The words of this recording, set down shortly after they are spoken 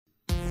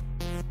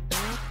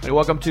Hey,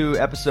 welcome to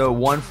episode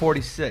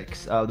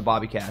 146 of the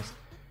Bobbycast.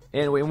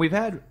 And we've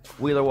had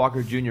Wheeler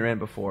Walker Jr. in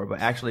before, but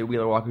actually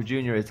Wheeler Walker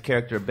Jr. is the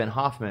character of Ben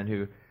Hoffman,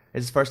 who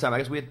is his first time.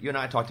 I guess you and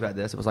I talked about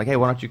this. It was like, hey,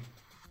 why don't you...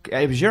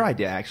 It was your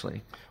idea,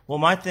 actually. Well,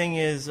 my thing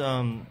is,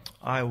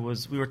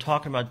 we were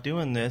talking about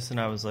doing this, and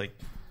I was like,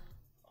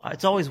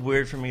 it's always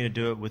weird for me to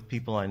do it with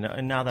people I know.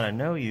 And now that I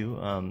know you,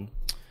 and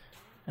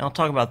I'll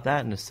talk about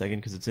that in a second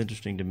because it's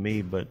interesting to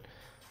me, but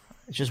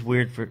it's just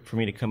weird for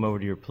me to come over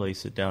to your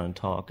place, sit down, and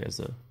talk as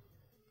a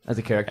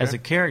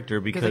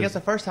character, because I guess the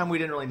first time we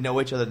didn't really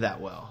know each other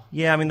that well.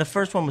 Yeah, I mean, the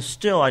first one was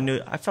still,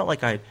 I felt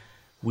like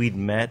we'd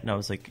met, and I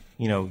was like,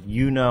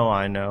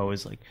 I know,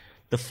 is like,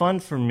 the fun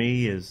for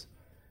me is,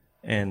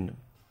 and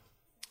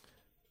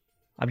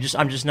I'm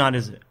just not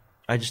as,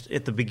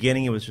 at the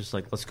beginning it was just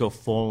like, let's go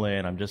full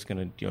in, I'm just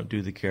going to,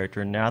 do the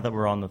character, and now that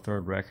we're on the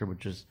third record, which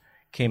just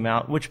came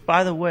out, which,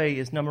 by the way,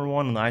 is #1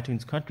 on the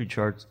iTunes country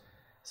charts,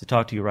 to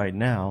talk to you right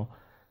now,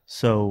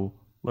 so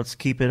let's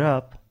keep it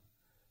up.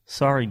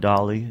 Sorry,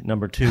 Dolly,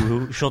 #2,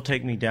 who she'll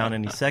take me down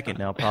any second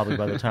now, probably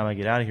by the time I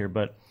get out of here.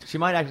 But she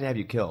might actually have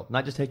you killed,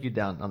 not just take you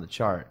down on the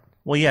chart.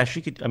 Well, yeah,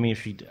 she could. I mean,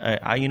 if she,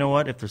 you know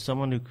what? If there's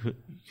someone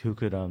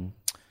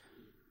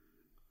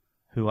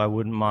who I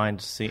wouldn't mind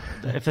seeing,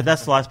 if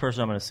that's the last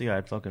person I'm going to see,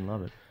 I'd fucking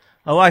love it.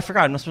 Oh, I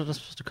forgot. I'm not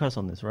supposed to cuss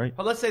on this, right?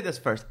 Well, let's say this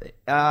first.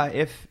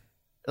 If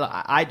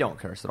I don't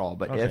curse at all,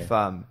 but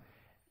okay.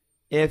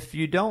 If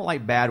you don't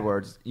like bad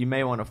words, you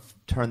may want to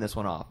turn this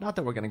one off. Not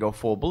that we're going to go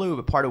full blue,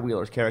 but part of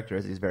Wheeler's character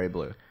is he's very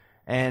blue.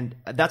 And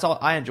that's all.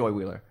 I enjoy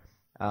Wheeler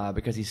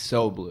because he's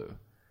so blue.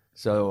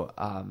 So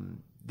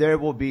there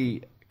will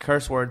be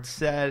curse words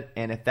said,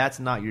 and if that's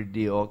not your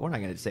deal, we're not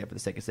going to say it for the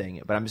sake of saying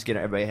it, but I'm just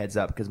getting everybody a heads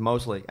up because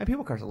mostly, and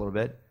people curse a little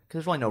bit because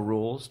there's really no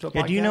rules to a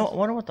podcast. Do you know, I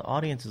wonder what the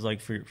audience is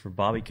like for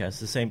Bobbycast?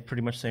 The same,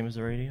 pretty much same as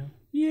the radio?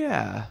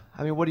 Yeah.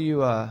 I mean, what are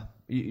you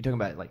talking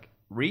about, like,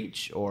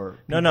 reach or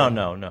no.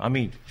 I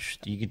mean,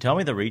 you can tell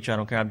me the reach. I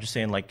don't care. I'm just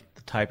saying like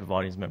the type of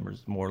audience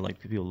members, more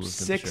like people who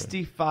listen to the show.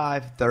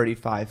 65,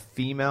 35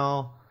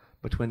 female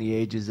between the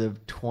ages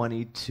of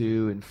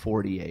 22 and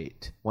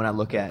 48. When I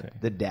look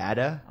at the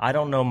data, I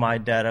don't know my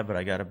data, but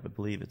I gotta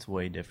believe it's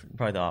way different.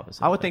 Probably the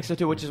opposite. I would think so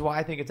too, which is why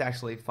I think it's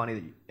actually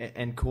funny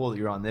and cool that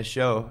you're on this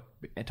show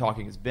and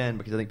talking as Ben,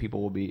 because I think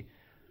people will be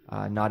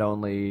not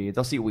only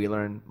they'll see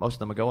Wheeler and most of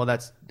them will go, well,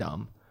 that's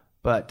dumb,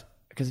 but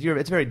because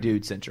it's very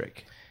dude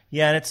centric.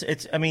 Yeah, and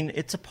it's. I mean,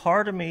 it's a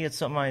part of me. It's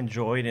something I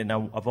enjoyed, and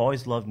I've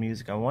always loved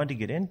music. I wanted to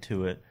get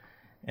into it,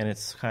 and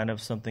it's kind of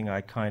something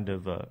I kind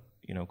of,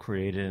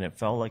 created, and it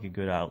felt like a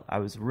good out. I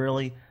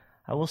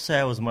will say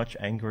I was much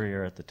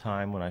angrier at the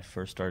time when I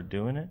first started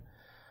doing it,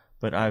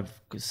 but I've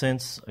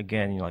since,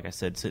 again, like I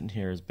said, sitting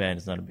here as Ben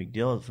is not a big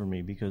deal for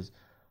me because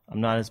I'm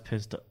not as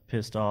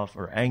pissed off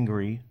or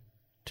angry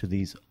to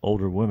these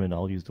older women.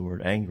 I'll use the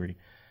word angry.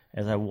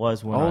 As I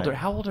was when older.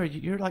 How old are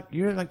you?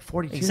 You're like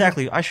 42.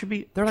 Exactly. I should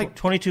be. They're like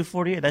 22,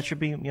 48. That should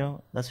be.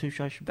 That's who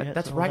I should be.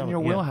 That's right in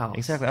your wheelhouse.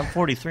 Exactly. I'm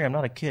 43. I'm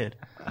not a kid.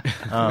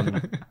 I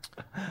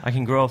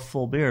can grow a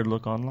full beard.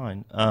 Look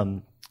online.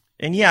 And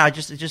yeah,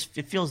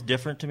 it feels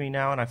different to me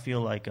now, and I feel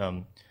like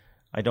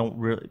I don't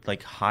really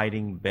like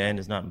hiding Ben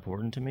is not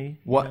important to me.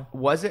 What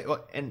was it?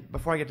 And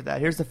before I get to that,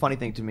 here's the funny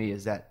thing to me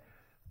is that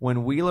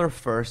when Wheeler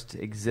first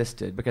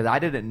existed, because I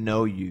didn't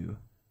know you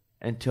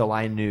until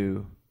I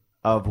knew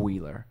of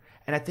Wheeler.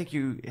 And I think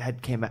you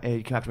came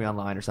after me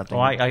online or something.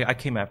 Oh, I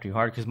came after you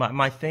hard because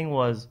my thing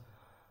was,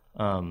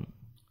 I'll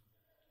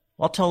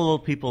tell little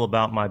people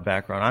about my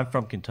background. I'm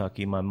from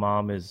Kentucky. My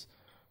mom is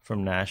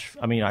from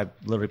Nashville. I mean, I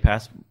literally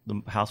passed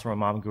the house where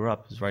my mom grew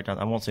up. It's right down.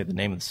 I won't say the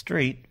name of the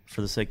street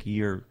for the sake of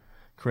your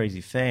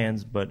crazy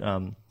fans, but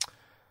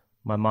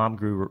my mom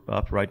grew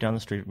up right down the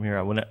street from here.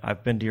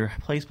 I've been to your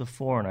place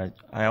before, and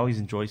I always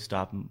enjoy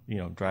stopping,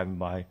 driving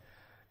by.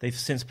 They've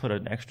since put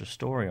an extra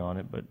story on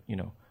it, but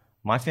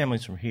my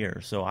family's from here,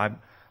 so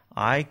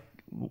I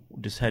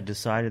just had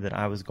decided that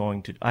I was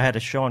going to. I had a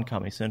show on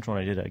Comedy Central,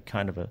 and I did a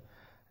kind of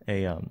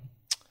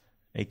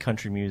a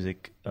country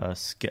music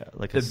sketch,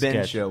 like a sketch. The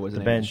Ben Show was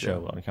the Ben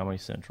Show on Comedy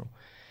Central,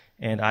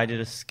 and I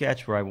did a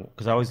sketch where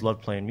because I always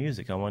loved playing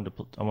music. I wanted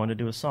to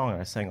do a song,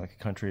 and I sang like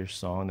a countryish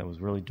song that was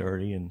really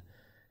dirty, and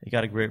it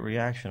got a great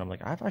reaction. I'm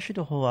like, I should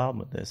do a whole album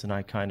of this, and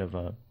I kind of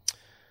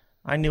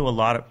I knew a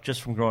lot of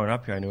just from growing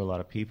up here. I knew a lot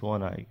of people,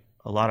 and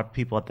a lot of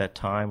people at that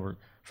time were.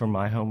 From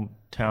my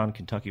hometown,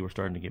 Kentucky, were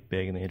starting to get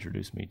big, and they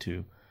introduced me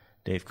to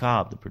Dave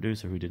Cobb, the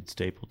producer who did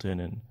Stapleton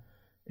and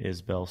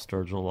Isbell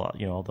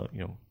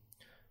Sturgill.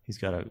 He's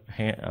got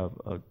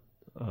a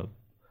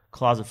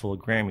closet full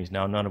of Grammys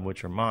now, none of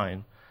which are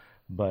mine.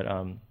 But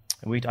I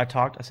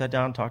sat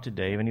down and talked to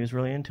Dave, and he was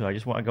really into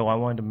it. I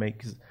wanted to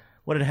make. Cause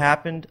what had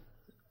happened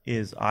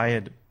is I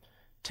had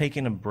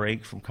taken a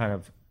break from kind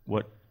of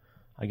what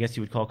I guess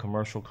you would call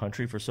commercial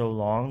country for so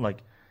long. Like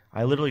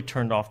I literally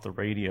turned off the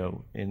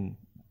radio in.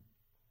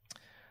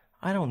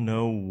 I don't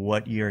know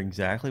what year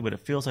exactly, but it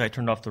feels like I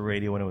turned off the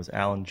radio when it was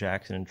Alan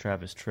Jackson and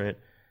Travis Tritt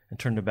and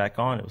turned it back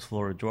on. It was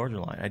Florida Georgia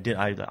Line.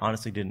 I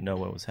honestly didn't know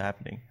what was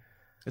happening.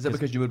 Is it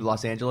because you moved to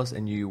Los Angeles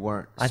and you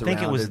weren't? I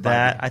think it was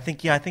that. I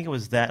think it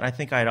was that. And I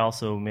think I'd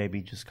also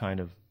maybe just kind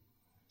of.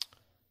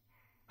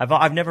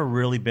 I've never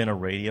really been a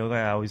radio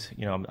guy. I always,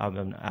 I'm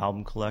an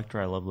album collector.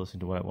 I love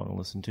listening to what I want to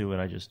listen to,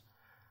 and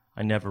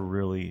I never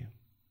really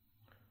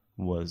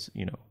was,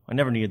 I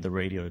never needed the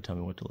radio to tell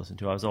me what to listen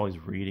to. I was always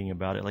reading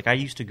about it. Like I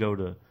used to go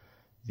to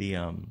the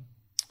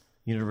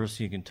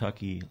University of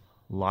Kentucky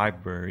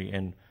library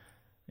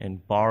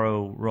and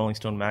borrow Rolling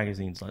Stone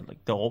magazines, like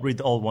read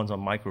the old ones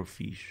on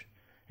microfiche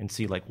and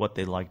see like what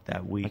they liked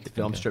that week. Like the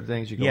film strip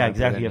things. Yeah,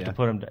 exactly. You have to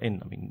put them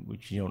in. I mean,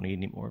 which you don't need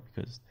anymore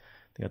because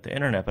they got the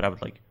internet. But I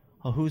would like.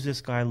 Oh, who's this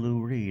guy Lou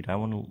Reed? I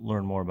want to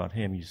learn more about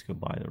him. You just go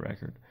buy the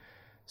record.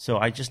 So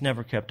I just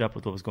never kept up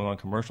with what was going on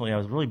commercially. I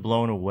was really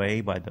blown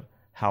away by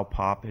how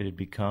pop it had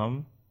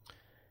become,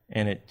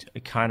 and it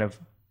kind of,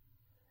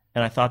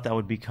 and I thought that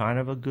would be kind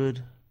of a good.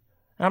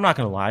 And I'm not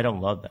going to lie, I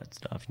don't love that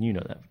stuff, and you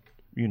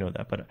know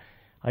that. But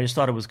I just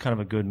thought it was kind of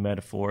a good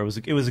metaphor. It was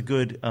a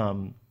good,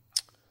 and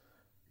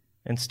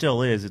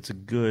still is. It's a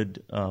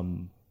good,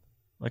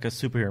 like a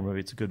superhero movie.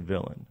 It's a good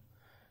villain.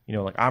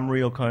 Like I'm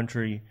real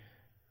country.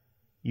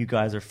 You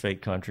guys are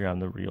fake country. I'm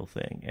the real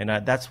thing, and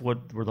that's where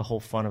the whole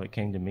fun of it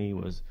came to me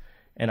was.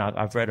 And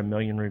I've read a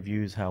million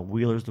reviews how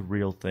Wheeler's the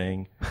real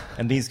thing,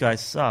 and these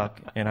guys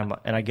suck. And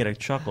I get a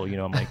chuckle.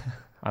 I'm like,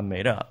 I'm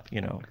made up.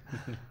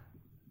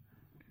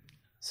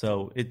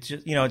 So it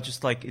just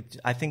just like it,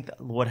 I think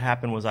what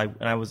happened was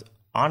I was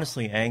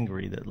honestly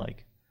angry that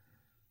like,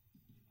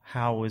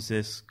 how was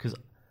this? Because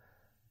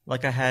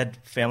like I had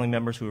family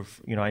members who were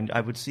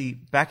I would see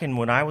back in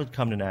when I would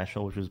come to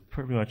Nashville, which was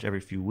pretty much every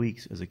few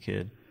weeks as a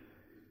kid.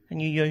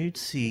 And you'd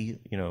see,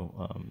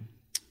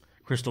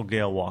 Crystal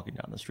Gale walking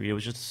down the street. It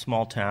was just a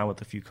small town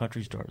with a few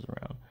country stars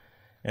around,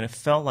 and it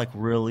felt like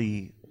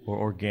really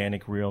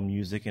organic, real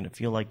music. And it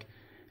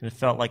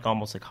felt like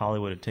almost like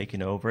Hollywood had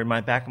taken over. In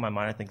my back of my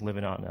mind, I think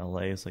living out in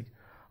L.A., it's like,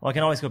 well, I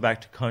can always go back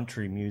to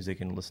country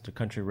music and listen to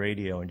country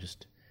radio and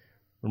just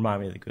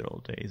remind me of the good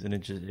old days. And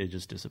it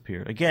just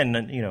disappeared. Again,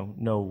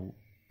 no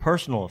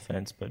personal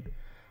offense, but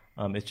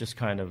it's just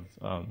kind of,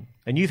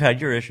 and you've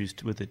had your issues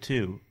with it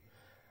too.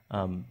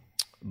 As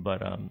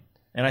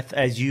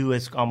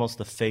almost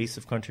the face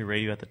of country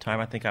radio at the time,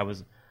 I think I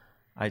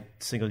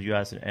singled you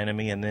as an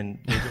enemy. And then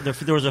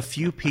there was a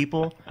few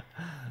people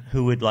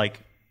who would like,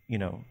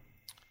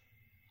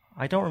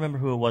 I don't remember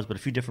who it was, but a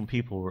few different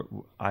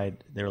people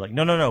they were like,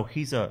 no,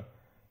 he's a,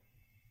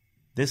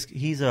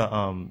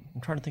 I'm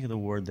trying to think of the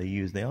word they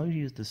use. They always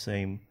use the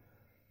same,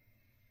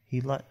 he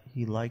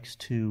likes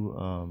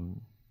to,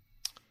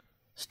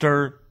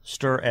 stir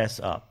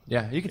us up.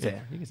 Yeah, you can say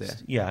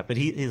it. Yeah, but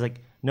he's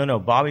like, no,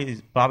 Bobby's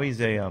a Bobby's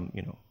the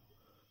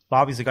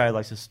guy who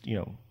likes to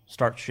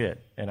start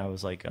shit, and I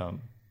was like,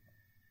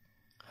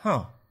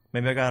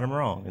 maybe I got him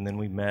wrong, and then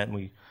we met and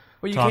we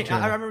talked.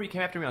 I remember you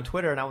came after me on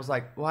Twitter, and I was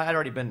like, well, I'd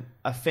already been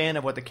a fan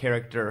of what the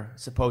character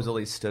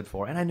supposedly stood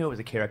for, and I knew it was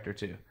a character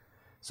too,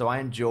 so I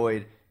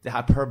enjoyed the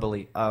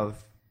hyperbole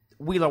of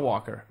Wheeler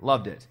Walker,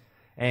 loved it,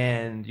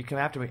 and you came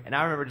after me, and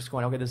I remember just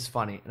going, okay, this is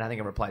funny, and I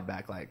think I replied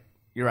back like,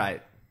 you're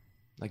right.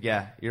 Like,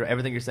 yeah,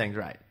 everything you're saying is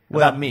right.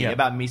 About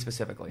me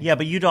specifically. Yeah,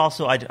 but you'd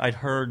also, I'd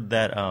heard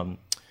that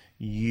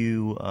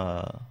you,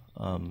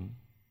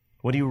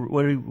 what do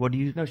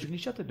you? No, can you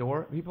shut the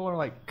door? People are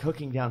like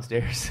cooking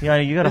downstairs. Yeah,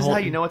 you got to This is how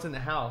you know what's in the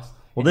house.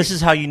 Well, this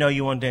is how you know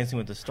you won Dancing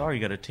with the Star. You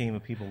got a team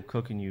of people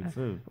cooking you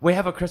food. We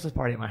have a Christmas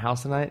party at my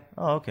house tonight.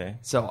 Oh, okay.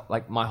 So,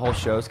 like, my whole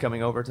show's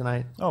coming over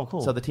tonight. Oh,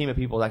 cool. So the team of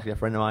people is actually a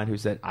friend of mine who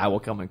said, I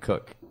will come and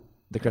cook.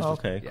 The Christmas.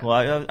 Okay, cool.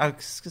 I was going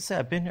to say,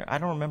 I've been here. I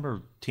don't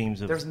remember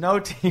teams of... There's no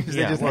teams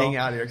that just hang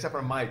out here, except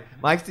for Mike.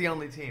 Mike's the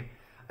only team.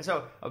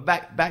 So,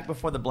 back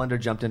before the blender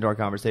jumped into our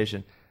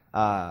conversation,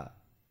 I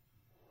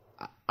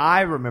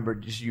remember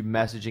just you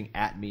messaging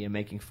at me and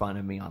making fun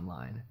of me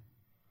online.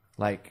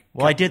 Like,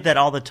 well, I did that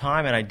all the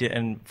time,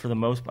 and for the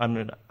most...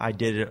 I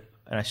did it,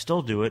 and I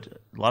still do it.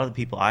 A lot of the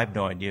people, I have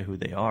no idea who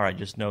they are. I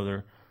just know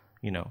they're,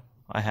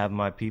 I have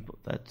my people.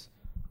 That's...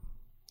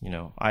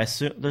 I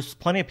assume there's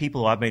plenty of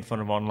people who I've made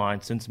fun of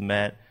online since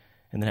met,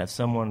 and then have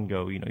someone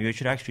go, you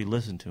should actually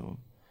listen to them,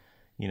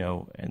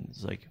 and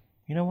it's like,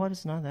 you know what,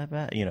 it's not that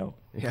bad, Yeah.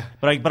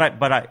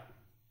 But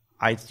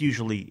I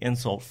usually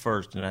insult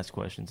first and ask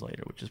questions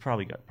later, which is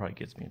probably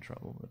gets me in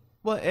trouble. But.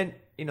 Well, and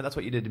that's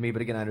what you did to me,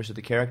 but again, I understood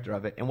the character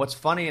of it. And what's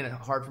funny and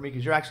hard for me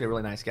because you're actually a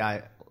really nice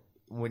guy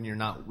when you're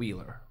not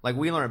Wheeler. Like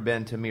Wheeler and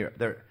Ben to me,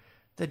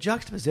 the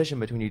juxtaposition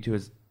between you two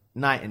is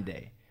night and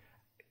day.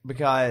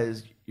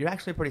 Because you're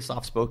actually a pretty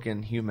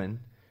soft-spoken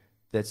human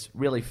that's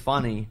really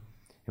funny,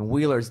 and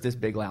Wheeler's this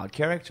big, loud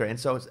character. And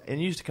so, and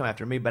you used to come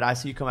after me, but I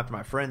see you come after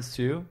my friends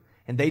too,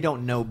 and they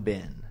don't know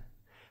Ben.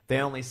 They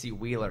only see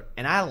Wheeler,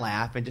 and I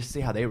laugh and just see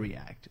how they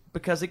react.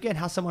 Because again,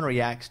 how someone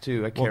reacts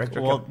to a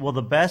character. Well,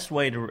 the best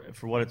way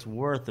for what it's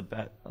worth,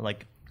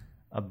 like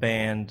a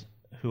band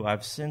who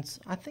I've since,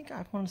 I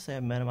want to say I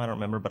met them, I don't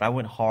remember, but I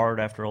went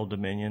hard after Old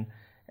Dominion,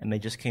 and they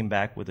just came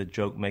back with a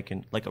joke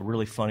making, like a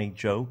really funny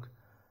joke.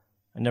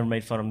 I never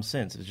made fun of them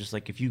since. It's just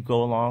like if you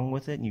go along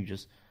with it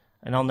and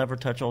and I'll never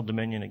touch Old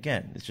Dominion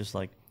again. It's just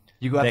like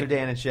you go after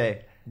Dan and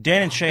Shay.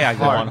 Dan and Shay, I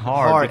go on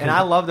hard, and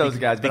I love those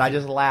guys, but I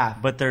just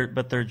laugh. But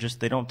they're just,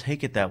 they don't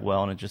take it that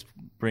well, and it's just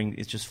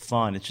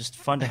fun. It's just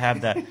fun to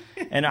have that.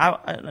 And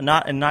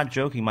not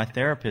joking. My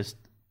therapist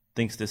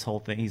thinks this whole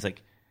thing. He's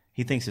like,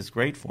 he thinks it's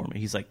great for me.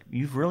 He's like,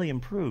 you've really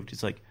improved.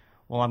 He's like,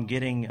 well, I'm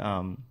getting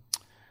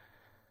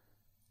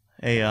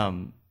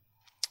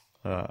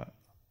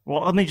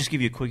well, let me just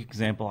give you a quick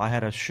example. I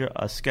had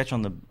a sketch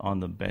on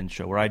the Ben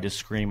show where I just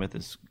scream at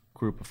this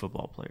group of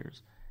football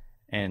players,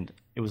 and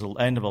it was the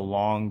end of a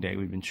long day.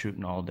 We'd been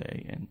shooting all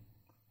day, and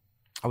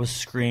I was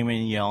screaming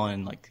and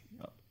yelling like,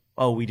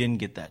 "Oh, we didn't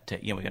get that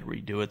take. We got to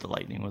redo it. The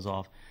lightning was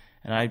off,"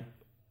 and I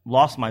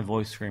lost my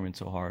voice screaming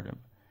so hard,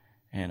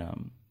 and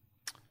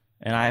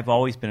I've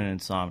always been an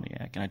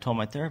insomniac. And I told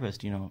my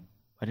therapist, I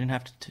didn't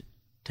have to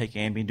take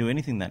Ambien, do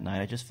anything that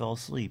night. I just fell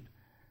asleep.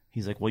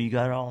 He's like, "Well, you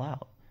got it all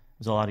out. It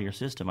was all out of your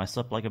system." I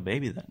slept like a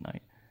baby that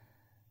night.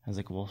 I was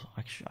like, "Well,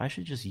 I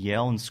should just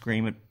yell and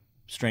scream at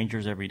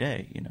strangers every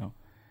day,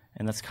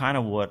 And that's kind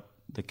of what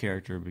the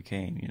character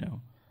became,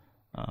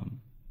 a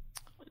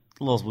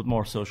little bit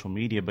more social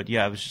media, but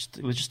yeah, it was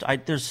just.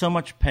 There's so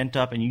much pent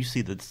up, and you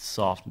see the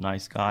soft,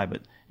 nice guy,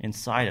 but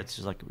inside it's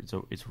just like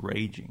it's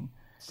raging.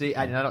 See,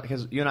 I know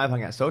because you and I have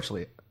hung out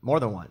socially more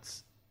than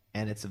once,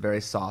 and it's a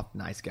very soft,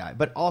 nice guy.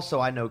 But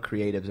also, I know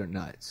creatives are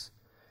nuts.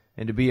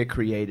 And to be a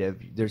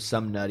creative, there's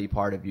some nutty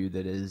part of you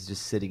that is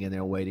just sitting in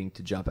there waiting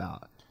to jump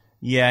out.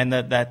 Yeah, and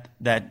that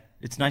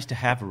it's nice to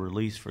have a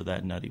release for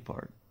that nutty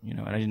part,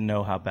 and I didn't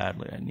know how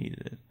badly I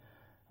needed it.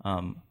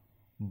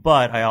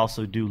 But I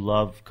also do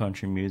love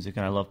country music,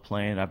 and I love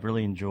playing. I've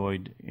really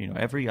enjoyed,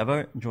 I've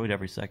enjoyed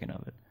every second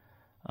of it.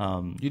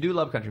 You do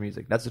love country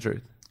music. That's the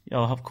truth.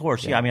 Of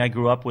course. Yeah. I mean, I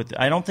grew up with it.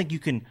 I don't think you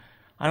can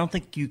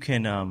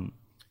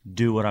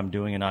do what I'm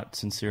doing and not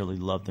sincerely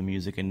love the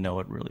music and know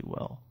it really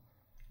well.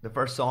 The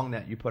first song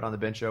that you put on the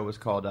Ben show was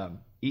called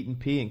 "Eatin'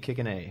 P and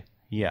Kickin' A."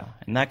 Yeah,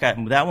 and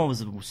that one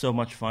was so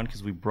much fun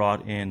because we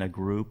brought in a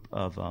group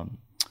of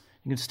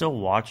you can still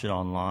watch it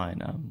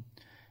online,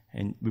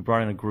 and we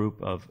brought in a group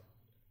of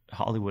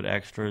Hollywood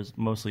extras,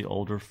 mostly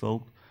older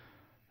folk,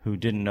 who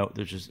didn't know.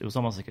 It was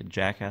almost like a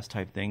Jackass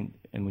type thing,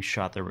 and we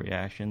shot their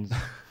reactions,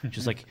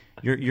 just like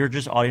you're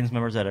just audience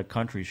members at a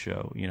country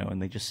show,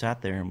 and they just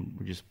sat there and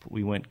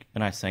we went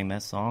and I sang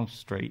that song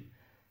straight,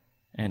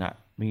 and a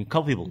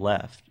couple people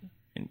left.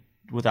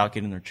 Without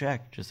getting their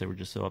check, they were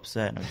just so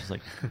upset. And I was just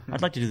like,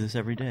 I'd like to do this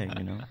every day,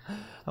 I'm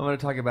going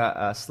to talk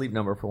about Sleep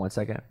Number for 1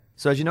 second.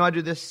 So as you know, I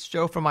do this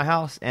show from my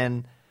house,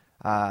 and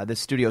the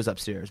studio's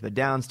upstairs. But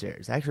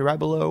downstairs, actually right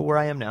below where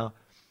I am now,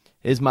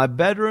 is my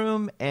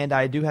bedroom, and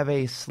I do have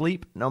a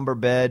Sleep Number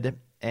bed.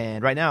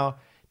 And right now,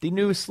 the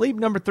new Sleep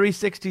Number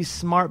 360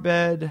 smart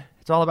bed.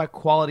 It's all about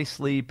quality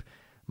sleep.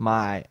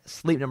 My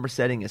Sleep Number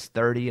setting is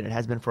 30, and it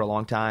has been for a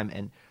long time.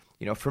 And,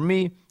 for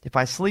me, if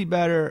I sleep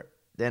better,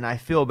 then I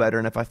feel better.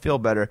 And if I feel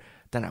better,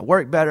 then I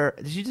work better.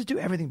 You just do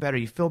everything better.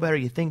 You feel better.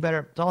 You think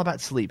better. It's all about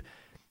sleep.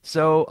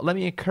 So let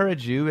me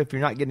encourage you, if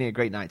you're not getting a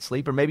great night's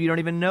sleep, or maybe you don't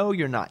even know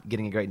you're not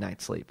getting a great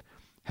night's sleep,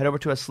 head over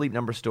to a Sleep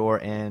Number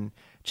store and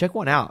check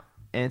one out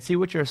and see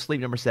what your Sleep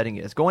Number setting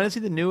is. Go in and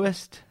see the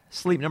newest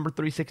Sleep Number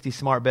 360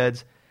 smart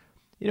beds.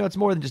 It's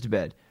more than just a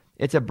bed.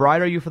 It's a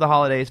brighter you for the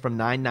holidays from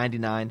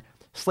 $9.99.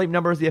 Sleep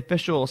Number is the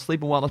official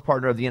sleep and wellness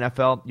partner of the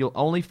NFL. You'll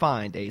only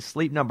find a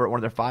Sleep Number at one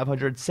of their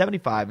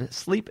 575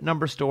 Sleep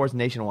Number stores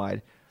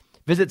nationwide.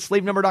 Visit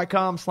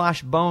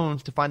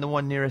sleepnumber.com/bones to find the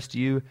one nearest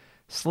you.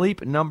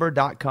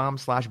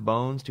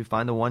 Sleepnumber.com/bones to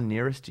find the one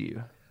nearest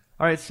you.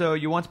 All right, so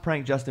you once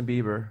pranked Justin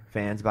Bieber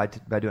fans by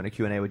doing a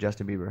Q&A with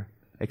Justin Bieber,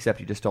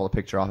 except you just stole a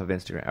picture off of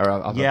Instagram or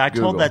off of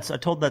Google. I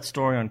told that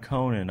story on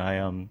Conan.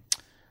 I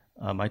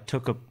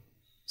took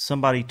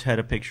somebody had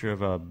a picture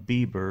of a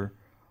Bieber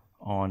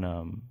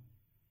on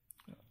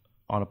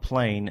a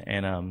plane,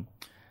 and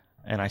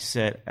I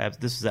said,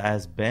 this is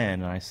as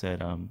Ben, and I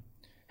said,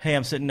 hey,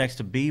 I'm sitting next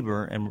to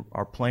Bieber, and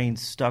our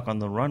plane's stuck on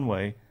the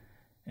runway,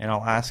 and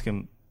I'll ask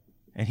him,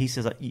 and he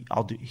says,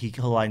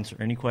 he'll answer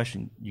any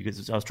question you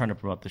guys. I was trying to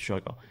promote the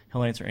show.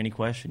 He'll answer any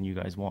question you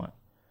guys want.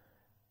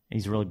 And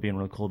he's really being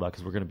really cool about it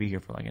because we're going to be here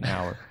for like an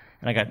hour.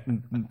 And I got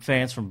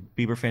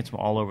Bieber fans from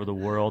all over the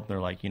world, and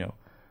they're like, can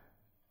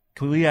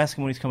we ask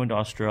him when he's coming to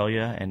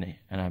Australia? And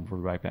I will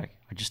be right back.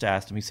 I just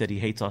asked him. He said he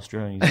hates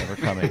Australia and he's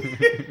never coming.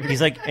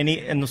 He's like,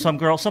 and some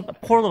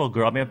poor little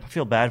girl. I mean, I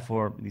feel bad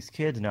for these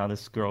kids now.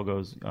 This girl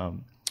goes,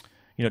 can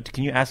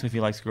you ask him if he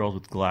likes girls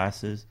with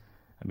glasses?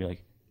 I'd be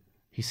like,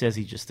 he says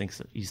he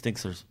thinks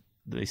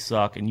they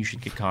suck and you should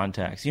get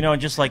contacts.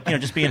 And just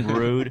being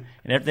rude.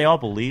 And they all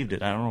believed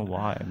it. I don't know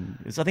why. I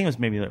think it was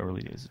maybe the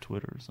early days of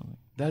Twitter or something.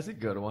 That's a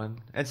good one.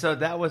 And so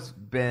that was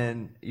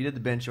Ben. You did the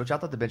Ben show, which I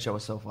thought the Ben show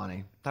was so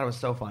funny. I thought it was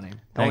so funny.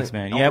 Thanks,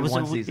 man. It was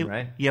one season,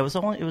 right? Yeah, it was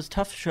a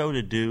tough show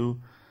to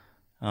do.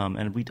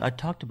 And I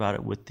talked about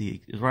it it was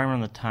right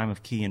around the time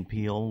of Key and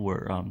Peele,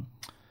 where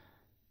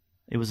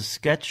it was a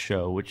sketch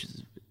show, which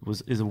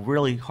is a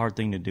really hard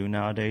thing to do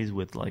nowadays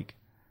with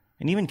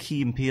and even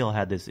Key and Peele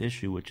had this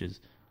issue, which is,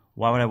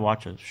 why would I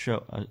watch a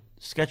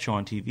sketch show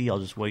on TV? I'll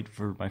just wait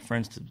for my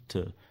friends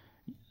to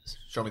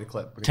show me the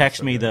clip.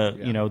 Text me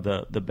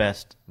the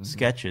best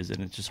sketches,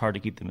 and it's just hard to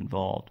keep them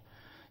involved.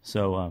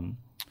 So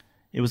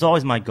it was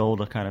always my goal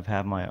to kind of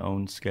have my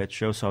own sketch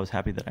show. So I was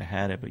happy that I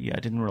had it. But yeah, I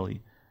didn't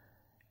really.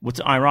 What's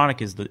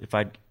ironic is that if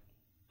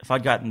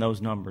I'd gotten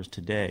those numbers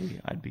today,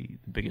 I'd be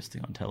the biggest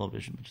thing on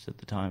television. But just at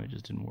the time, it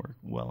just didn't work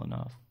well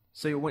enough.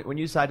 So when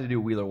you decided to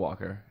do Wheeler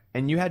Walker,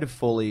 and you had to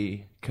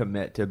fully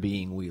commit to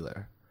being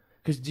Wheeler,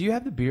 because do you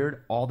have the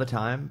beard all the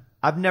time?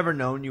 I've never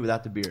known you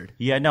without the beard.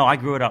 Yeah, no, I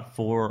grew it out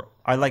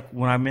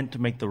when I meant to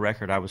make the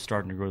record, I was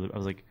starting to grow I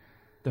was like...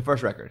 The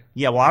first record?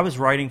 Yeah, well, I was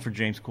writing for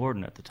James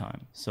Corden at the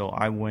time. So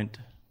I went...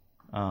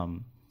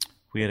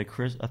 we had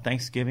a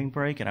Thanksgiving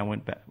break, and I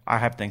went back. I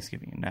have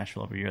Thanksgiving in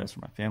Nashville every year. That's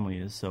where my family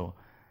is. So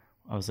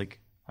I was like...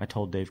 I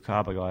told Dave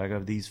Cobb, I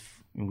have these...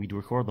 And we'd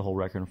record the whole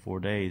record in 4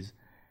 days.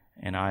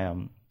 And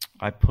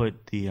I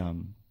put the...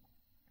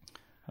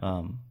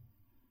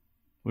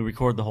 we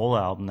recorded the whole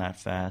album that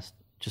fast.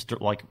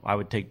 Just like I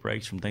would take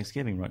breaks from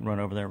Thanksgiving,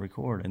 run over there and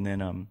record. And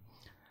then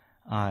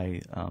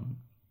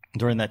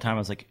during that time, I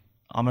was like,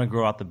 I'm going to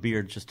grow out the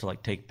beard just to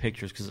like take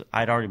pictures, because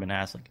I'd already been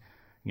asked, like,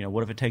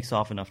 what if it takes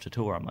off enough to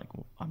tour? I'm like,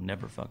 well, I'm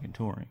never fucking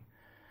touring.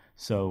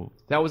 So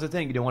that was the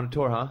thing. You didn't want to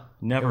tour, huh?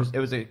 Never. It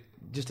was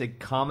just a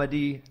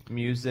comedy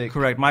music.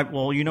 Correct. My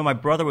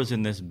brother was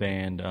in this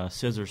band.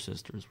 Scissor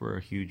Sisters were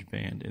a huge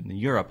band in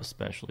Europe,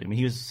 especially. I mean,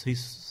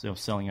 he's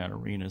selling out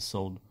arenas.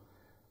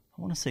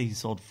 I want to say he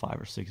sold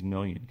 5 or 6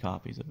 million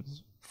copies of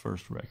his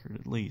first record,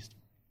 at least.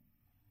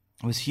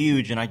 It was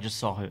huge, and I just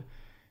saw it.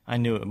 I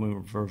knew it. We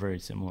were very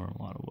similar in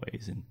a lot of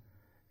ways, and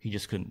he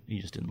just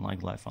didn't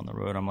like life on the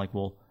road. I'm like,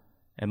 well,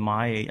 at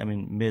my age, I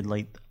mean,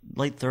 late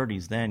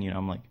 30s then,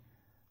 I'm like,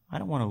 I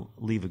don't want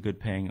to leave a good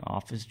paying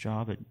office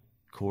job at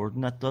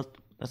Corden.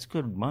 That's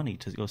good money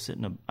to go sit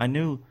in a.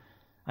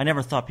 I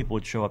never thought people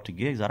would show up to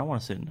gigs. I don't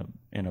want to sit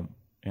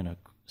in a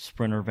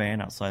Sprinter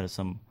van outside of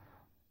some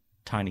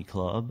tiny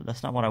club.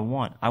 That's not what I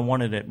want. I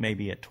wanted it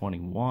maybe at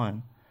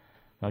 21.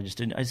 I just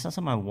didn't. It's not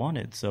something I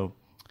wanted. So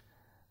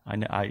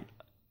I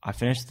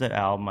finished the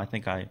album. I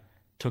think I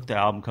took the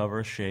album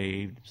cover,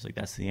 shaved. Just like,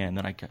 that's the end.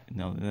 Then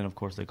and then of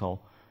course they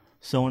call,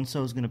 so and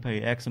so is going to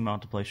pay X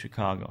amount to play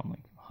Chicago. I'm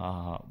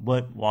like,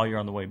 but while you're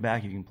on the way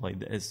back, you can play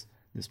this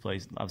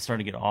place. I was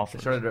starting to get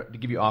offers. They started to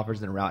give you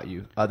offers and route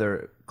you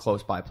other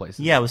close by places.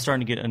 Yeah, I was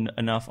starting to get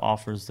enough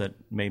offers that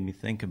made me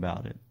think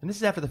about it. And this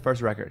is after the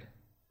first record.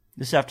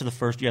 This is after the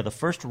first. Yeah, the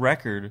first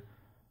record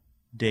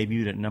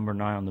debuted at number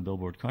 9 on the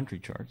Billboard Country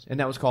charts. And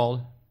that was called?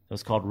 It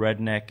was called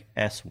Redneck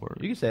S-Word.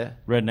 You can say it.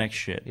 Redneck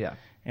Shit. Yeah.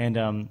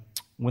 And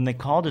when they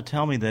called to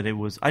tell me that it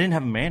was, I didn't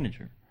have a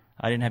manager.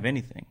 I didn't have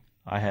anything.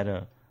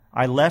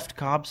 I left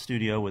Cobb's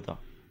studio with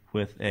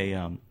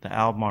the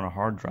album on a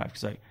hard drive,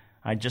 because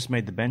I just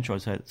made the Ben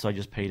choice, so I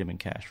just paid him in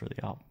cash for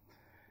the album.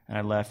 And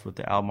I left with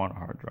the album on a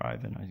hard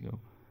drive, and I go,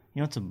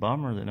 it's a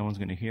bummer that no one's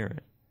going to hear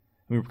it.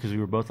 Because we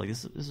were both like,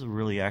 this is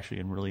really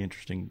actually a really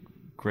interesting,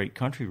 great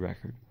country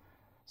record.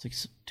 It's like,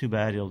 too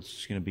bad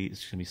it's gonna be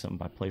something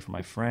I play for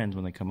my friends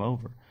when they come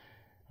over.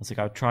 I was like,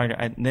 I would try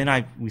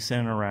to. We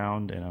sent it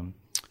around, and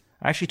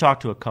I actually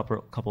talked to a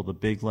couple of the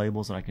big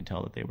labels, and I can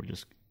tell that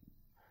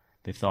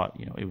they thought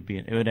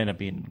it would end up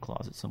being in the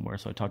closet somewhere.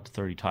 So I talked to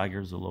 30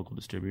 Tigers, a local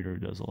distributor who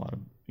does a lot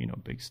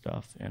of big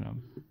stuff, and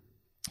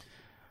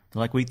they're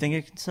like, we think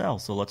it can sell,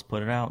 so let's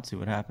put it out and see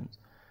what happens.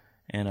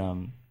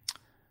 And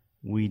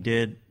we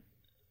did.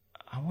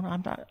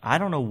 I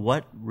don't know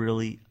what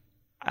really.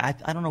 I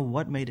don't know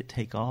what made it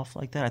take off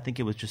like that. I think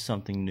it was just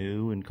something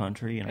new in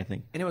country,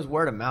 and it was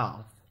word of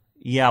mouth.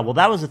 Yeah, well,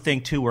 that was the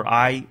thing too, where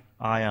I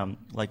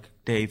like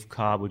Dave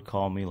Cobb would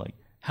call me like,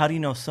 how do you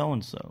know so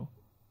and so?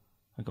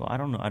 I go, I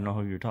don't know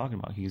who you're talking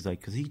about. He's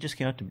like, because he just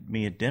came up to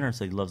me at dinner and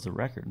said he loves the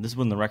record. And this is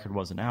when the record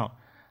wasn't out.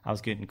 I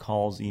was getting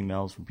calls,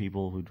 emails from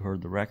people who'd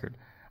heard the record.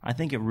 I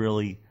think it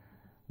really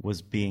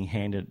was being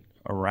handed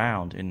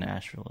around in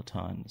Nashville a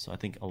ton. So I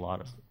think a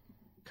lot of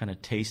kind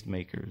of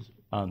tastemakers.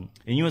 And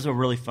it was a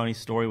really funny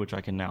story, which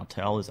I can now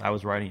tell, is I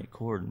was writing at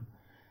Corden,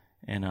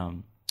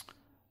 and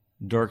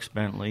Dierks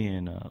Bentley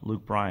and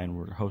Luke Bryan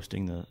were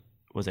hosting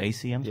was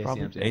ACMs the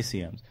probably? ACMs,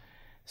 yeah. ACMs.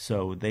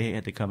 So they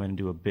had to come in and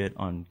do a bit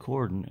on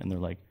Corden, and they're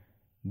like,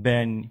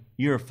 Ben,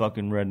 you're a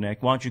fucking redneck.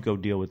 Why don't you go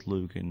deal with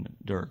Luke and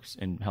Dierks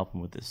and help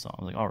them with this song?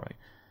 I was like, all right.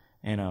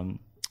 And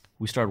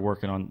we started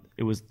working on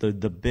it. Was the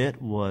bit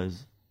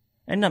was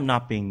ended up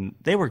not being,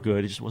 they were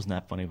good, it just wasn't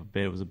that funny of a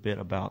bit. It was a bit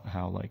about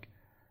how like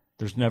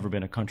there's never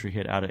been a country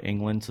hit out of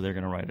England, so they're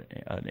going to write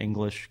an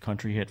English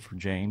country hit for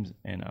James.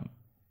 And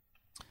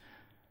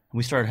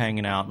we started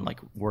hanging out and like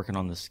working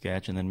on this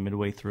sketch, and then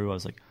midway through I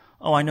was like,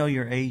 oh, I know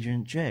your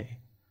agent Jay.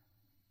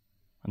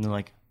 And they're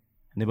like,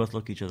 and they both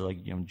look at each other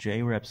like,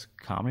 Jay reps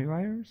comedy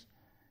writers?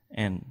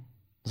 And I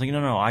was like,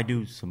 no, I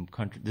do some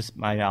country.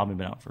 My album had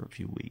been out for a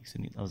few weeks,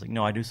 and I was like,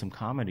 no, I do some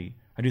comedy.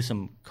 I do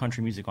some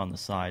country music on the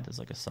side as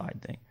like a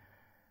side thing.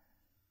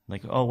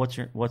 Like, oh, what's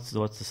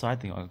the side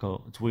thing? I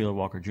go, it's Wheeler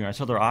Walker Jr. I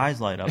saw their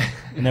eyes light up,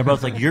 and they're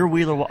both like, you're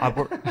Wheeler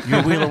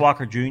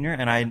Walker Jr.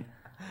 And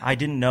I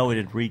didn't know it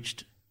had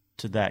reached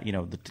to that,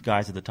 the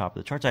guys at the top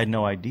of the charts. I had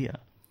no idea.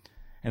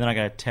 And then I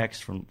got a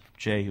text from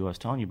Jay, who I was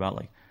telling you about,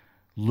 like,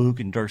 Luke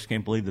and Dirks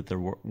can't believe that they're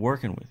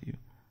working with you.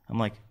 I'm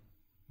like,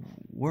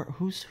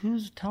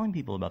 who's telling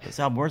people about this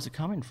album? Where's it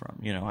coming from?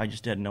 You know, I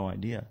just had no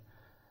idea.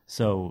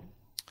 So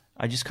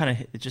I just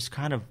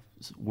kind of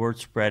word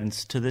spread, and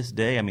to this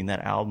day, I mean,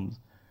 that album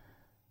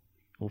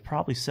will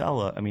probably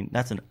sell. I mean,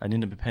 that's an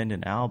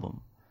independent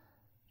album,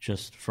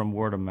 just from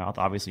word of mouth.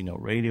 Obviously, no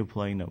radio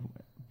play, no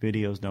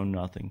videos, no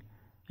nothing.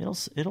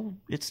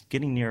 It's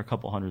getting near a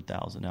couple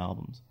 100,000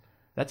 albums.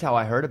 That's how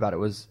I heard about it.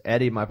 Was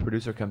Eddie, my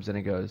producer, comes in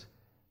and goes,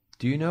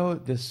 "Do you know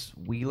this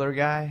Wheeler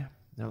guy?"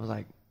 And I was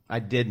like, I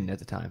didn't at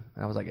the time.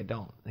 And I was like, I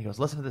don't. And he goes,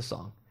 "Listen to this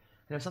song."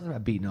 And there's something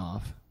about beating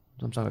off.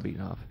 Some song about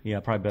beating off. Yeah,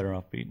 probably better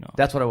off beating off.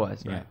 That's what it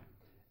was. Yeah. Right.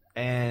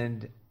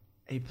 And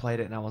he played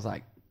it, and I was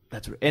like,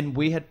 and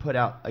we had put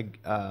out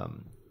a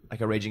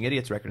Raging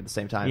Idiots record at the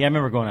same time. Yeah, I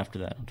remember going after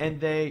that.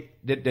 And they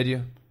did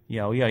you?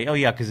 Yeah, oh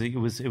yeah, because it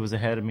was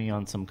ahead of me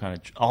on some kind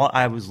of.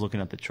 I was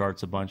looking at the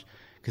charts a bunch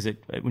because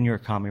when you're a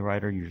comedy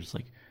writer, you're just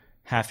like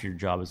half your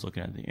job is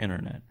looking at the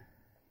internet.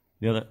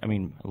 The other, I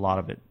mean, a lot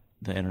of it,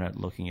 the internet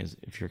looking is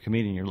if you're a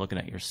comedian, you're looking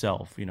at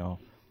yourself. You know,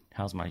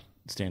 how's my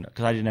stand up?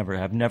 Because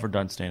I've never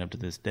done stand up to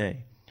this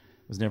day. I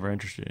was never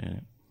interested in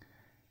it.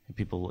 And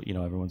people, you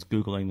know, everyone's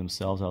Googling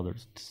themselves how their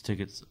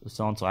tickets are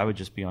selling. So I would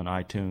just be on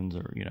iTunes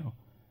or, you know,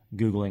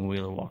 Googling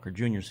Wheeler Walker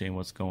Jr., seeing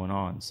what's going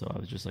on. So I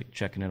was just like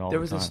checking it all the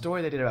time. There was a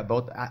story they did about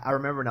both. I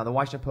remember now. The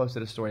Washington Post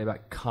did a story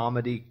about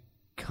comedy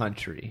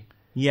country.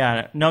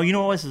 Yeah. No, you know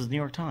what it was? It was the New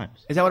York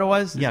Times. Is that what it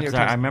was? Yeah, because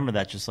I remember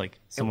that. Just like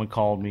someone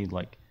called me,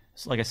 like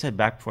I said,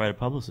 back before I had a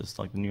publicist,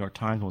 like the New York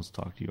Times wants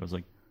to talk to you. I was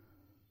like,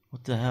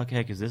 what the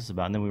heck is this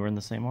about? And then we were in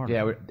the same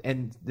article. Yeah,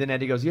 and then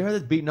Eddie goes, "You heard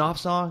this Beating Off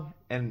song?"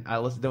 And I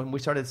listened. When we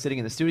started sitting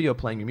in the studio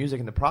playing your music,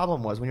 and the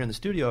problem was when you're in the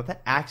studio, if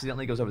that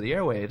accidentally goes over the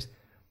airwaves,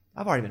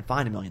 I've already been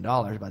fined $1 million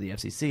by the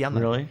FCC. I'm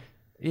really?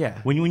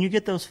 Yeah. When you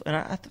get those, and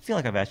I feel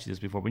like I've asked you this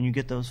before. When you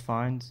get those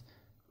fines,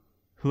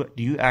 do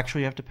you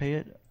actually have to pay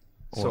it?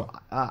 Or? So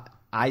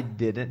I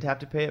didn't have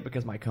to pay it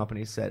because my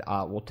company said,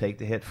 "We'll take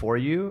the hit for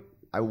you."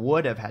 I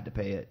would have had to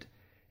pay it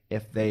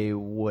if they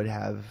would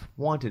have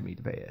wanted me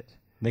to pay it.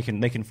 They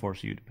can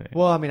force you to pay it.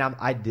 Well, I mean,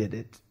 I did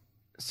it,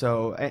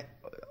 so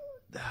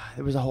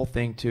it was a whole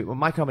thing too. Well,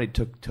 my company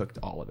took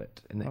all of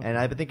it, and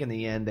I think in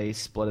the end they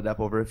split it up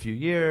over a few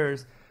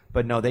years.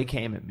 But no, they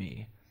came at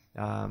me.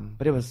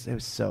 But it was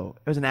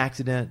an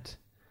accident.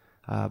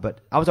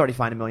 But I was already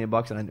fined $1 million,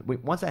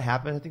 and once that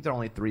happened, I think there are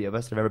only 3 of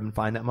us that have ever been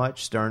fined that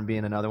much. Stern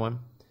being another one.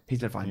 He's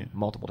been fined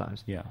multiple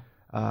times. Yeah.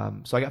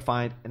 So I got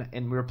fined,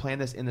 and we were playing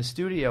this in the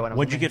studio. And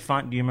what'd you get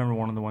fined? Do you remember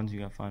one of the ones you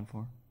got fined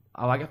for?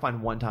 Oh, I got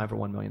fined one time for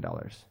 $1 million.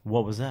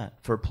 What was that?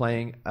 For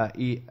playing.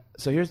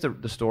 So here's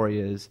the story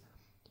is,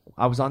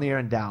 I was on the air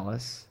in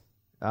Dallas,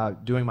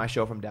 doing my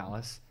show from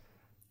Dallas,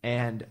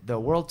 and the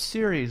World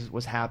Series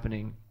was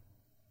happening.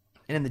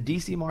 And in the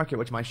D.C. market,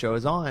 which my show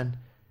is on,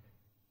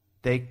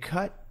 they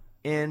cut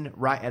in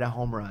right at a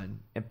home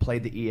run and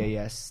played the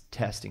EAS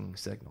testing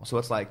signal. So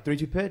it's like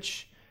 3-2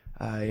 pitch,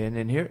 and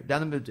then here down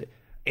the middle,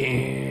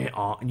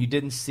 and you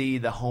didn't see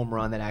the home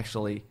run that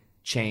actually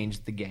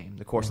changed the game,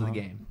 the course of the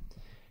game.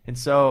 And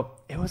so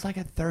it was like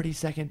a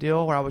 30-second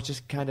deal where I was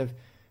just kind of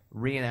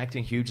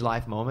reenacting huge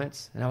life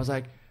moments. And I was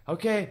like,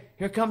 okay,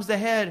 here comes the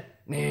head.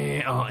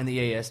 And the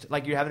EAS,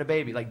 like you're having a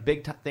baby, like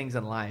big things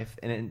in life.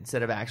 And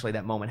instead of actually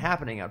that moment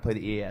happening, I would play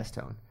the EAS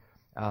tone.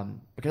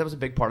 Because that was a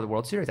big part of the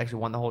World Series. I actually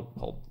won the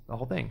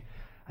whole thing.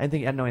 I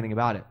didn't know anything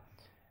about it.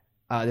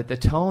 That the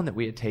tone that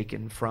we had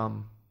taken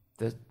from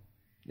the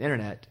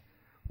internet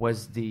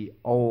was the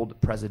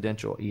old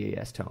presidential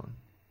EAS tone.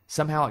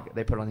 Somehow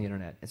they put it on the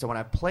internet, and so when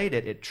I played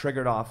it, it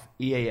triggered off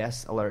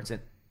EAS alerts in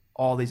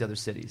all these other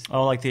cities.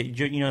 Oh, like the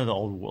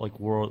old like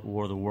War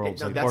of the Worlds.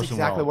 No, like that's Orson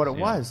exactly Welles. what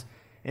it was.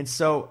 And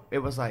so it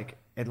was like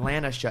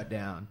Atlanta shut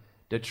down,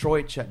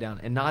 Detroit shut down,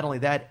 and not only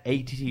that,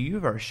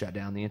 ATTUverse shut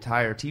down the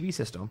entire TV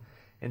system.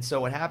 And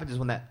so what happens is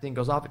when that thing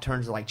goes off, it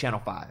turns to like Channel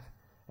 5.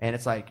 And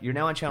it's like you're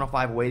now on Channel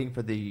 5 waiting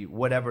for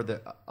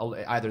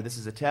either this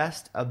is a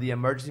test of the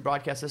emergency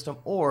broadcast system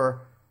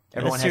or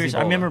everyone has Ebola.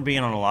 I remember being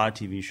on a lot of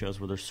TV shows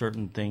where there's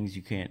certain things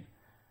you can't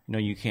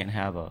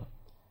have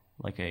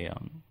like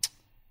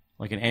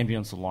an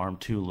ambulance alarm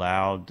too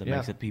loud that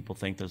makes it people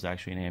think there's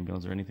actually an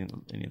ambulance or any of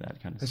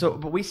that kind of stuff. So,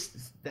 but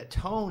that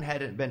tone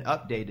hadn't been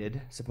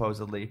updated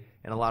supposedly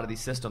in a lot of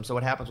these systems. So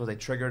what happens was they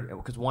triggered,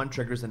 because one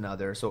triggers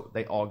another, so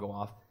they all go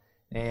off.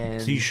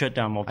 And so you shut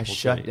down multiple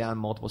cities. I shut down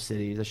multiple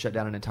cities. I shut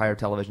down an entire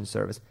television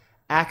service.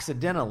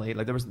 Accidentally,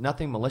 like there was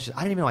nothing malicious. I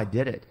didn't even know I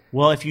did it.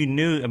 Well, if you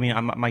knew, I mean,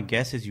 my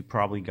guess is you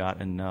probably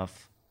got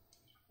enough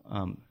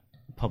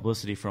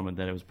publicity from it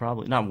that it was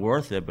probably not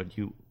worth it, but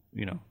you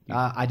know.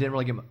 I didn't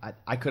really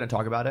I couldn't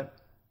talk about it.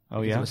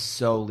 Oh yeah, it was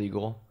so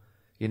legal.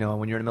 You know,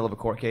 when you're in the middle of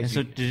a court case.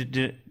 And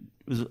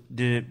so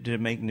did it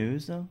make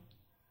news though?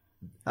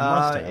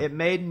 It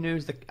made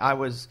news that I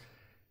was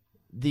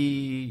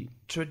the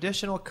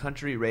traditional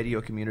country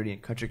radio community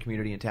and country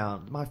community in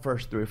town. My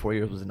first 3 or 4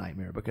 years was a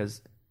nightmare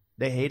because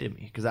they hated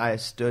me because I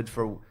stood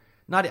for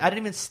I didn't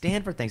even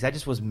stand for things. I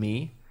just was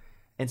me.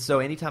 And so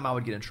anytime I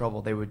would get in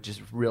trouble, they would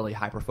just really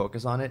hyper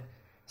focus on it.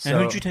 And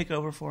who'd you take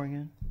over for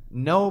again?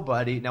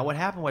 Nobody. Now, what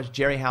happened was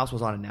Jerry House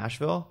was on in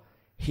Nashville.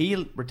 He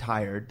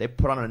retired. They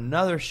put on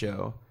another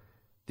show.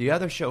 The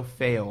other show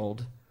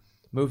failed,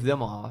 moved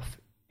them off,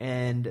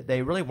 and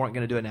they really weren't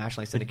going to do a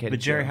nationally syndicated But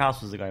Jerry show.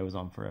 House was the guy who was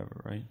on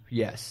forever, right?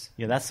 Yes.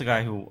 Yeah, that's the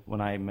guy who,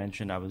 when I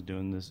mentioned I was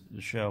doing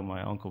the show,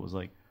 my uncle was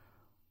like,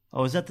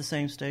 "Oh, is that the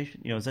same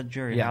station? Is that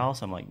Jerry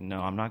House?" I'm like,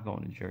 "No, I'm not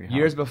going to Jerry House."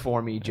 Years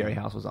before me, Jerry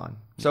House was on.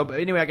 So, but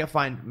anyway, I got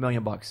fined $1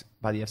 million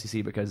by the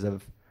FCC because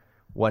of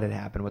what had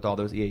happened with all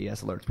those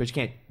EAS alerts. But you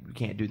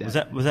can't do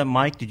that. Was that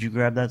Mike? Did you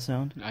grab that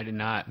sound? I did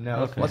not.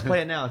 No. Okay. Let's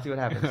play it now. Let's see what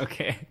happens.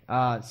 Okay.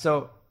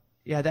 So,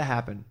 yeah, that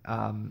happened.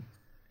 And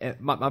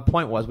my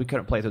point was we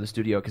couldn't play it through the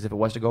studio because if it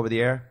was to go over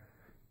the air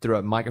through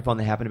a microphone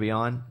they happened to be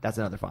on, that's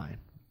another fine.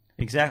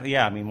 Exactly.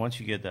 Yeah. I mean, once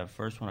you get that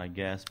first one, I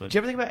guess. But did you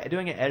ever think about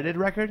doing an edited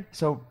record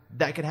so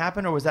that could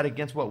happen, or was that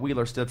against what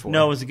Wheeler stood for?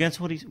 No, it was against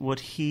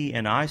what he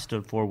and I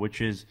stood for,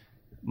 which is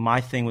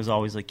my thing was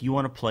always like, you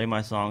want to play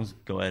my songs,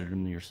 go edit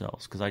them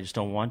yourselves, because I just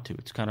don't want to.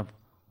 It's kind of,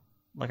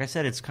 like I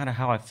said, it's kind of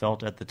how I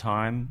felt at the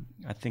time.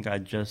 I think I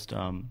just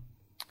had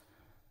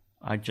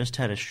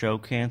a show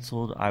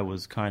canceled. I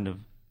was a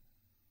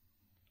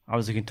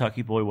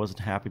Kentucky boy, wasn't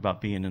happy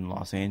about being in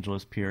Los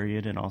Angeles,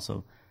 period, and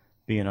also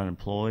being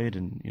unemployed,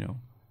 and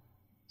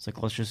it's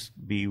like, let's just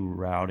be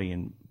rowdy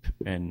and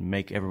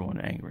make everyone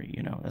angry.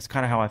 That's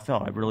kind of how I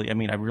felt. I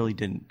really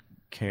didn't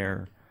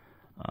care.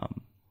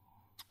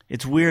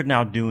 It's weird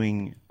now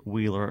doing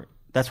Wheeler.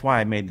 That's why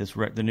I made this.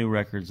 The new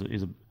records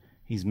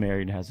he's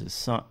married and has his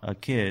son, a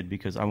kid,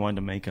 because I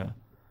wanted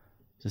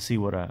to see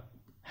what a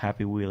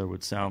happy Wheeler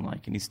would sound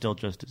like, and he's still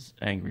just as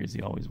angry as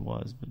he always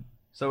was. But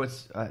so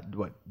it's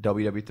what,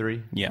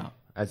 WW3? Yeah,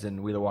 as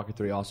in Wheeler Walker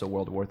 3, also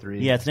World War 3.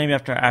 Yeah, it's named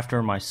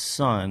after my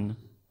son.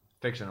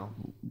 Fictional.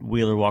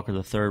 Wheeler Walker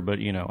the Third, but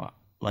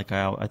like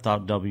I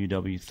thought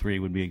WW3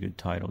 would be a good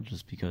title,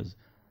 just because,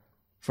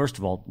 first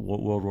of all,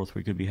 World War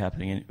III could be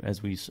happening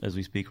as we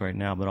speak right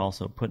now, but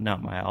also putting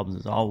out my albums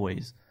is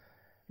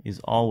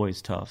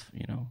always tough.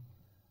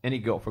 Any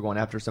guilt for going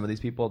after some of these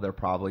people? They're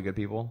probably good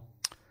people.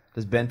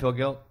 Does Ben feel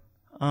guilt?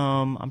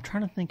 I'm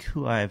trying to think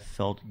who I have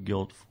felt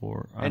guilt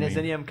for. Has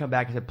any of them come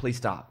back and said, "Please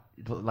stop"?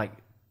 Like,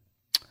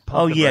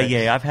 oh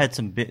yeah. I've had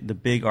the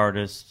big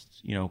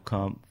artists,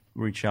 come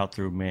reach out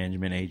through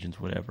management agents,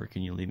 whatever.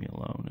 Can you leave me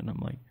alone? And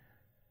I'm like,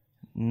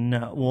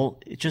 no.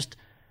 Well,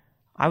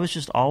 I was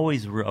just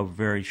always a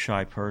very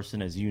shy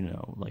person, as you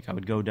know. Like, I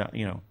would go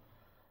down,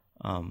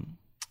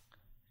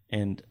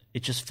 and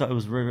it just felt, it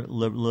was very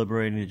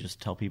liberating to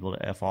just tell people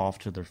to F off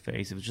to their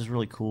face. It was just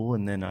really cool.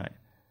 And then I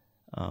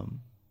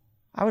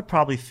would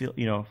probably feel,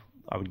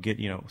 I would get,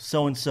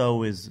 so and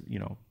so is,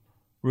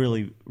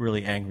 really,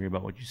 really angry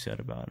about what you said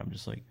about it. I'm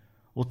just like,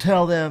 well,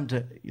 tell them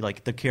to,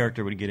 like, the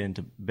character would get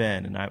into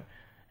Ben, and I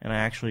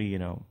actually,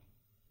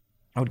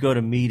 I would go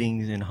to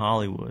meetings in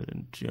Hollywood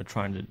and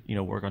trying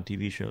to work on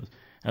TV shows.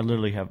 I'd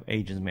literally have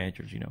agents,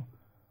 managers,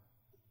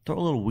 throw a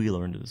little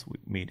Wheeler into this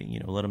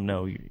meeting, let them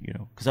know,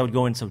 because I would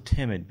go in so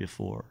timid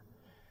before,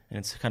 and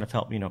it's kind of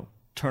helped,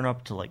 turn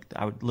up to, like,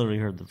 I would literally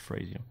heard the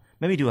phrase,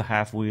 maybe do a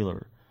half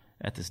Wheeler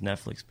at this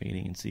Netflix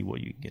meeting and see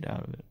what you can get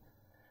out of it,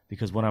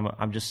 because when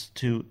I'm just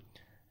too,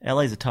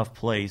 LA's a tough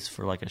place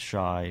for like a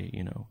shy,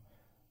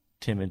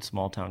 timid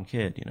small town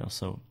kid,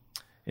 so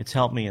it's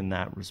helped me in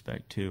that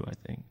respect too, I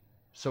think.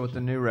 So with the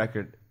new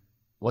record,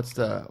 what's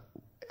the?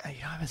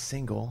 You have a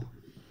single.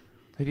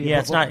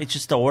 It's not. It's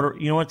just the order.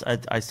 You know what?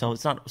 I saw.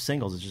 It's not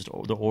singles. It's just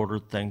the order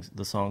things.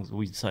 The songs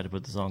we decided to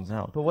put the songs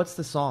out. But what's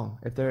the song?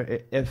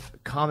 If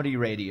comedy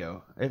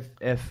radio,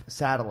 if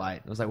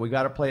satellite, it was like, we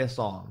got to play a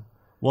song.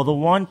 Well, the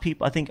one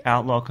I think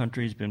Outlaw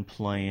Country's been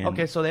playing.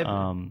 Okay, so they've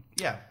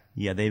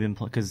yeah, they've been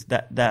playing, because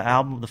that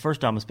album, the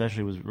first album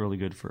especially, was really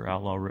good for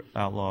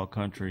Outlaw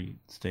Country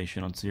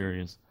station on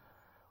Sirius.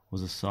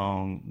 Was a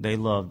song they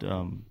loved.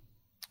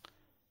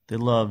 They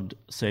loved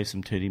 "Save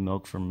Some Titty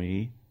Milk for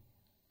Me,"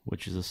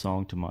 which is a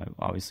song to my,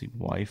 obviously,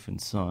 wife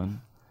and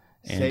son.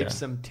 And, Save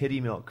Some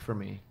Titty Milk for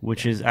Me.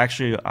 Which is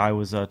actually, I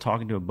was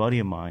talking to a buddy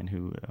of mine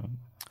who,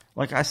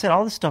 like I said,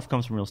 all this stuff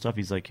comes from real stuff.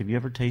 He's like, "Have you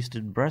ever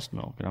tasted breast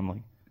milk?" And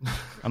I'm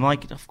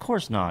like, "Of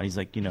course not." He's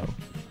like,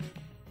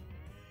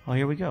 oh,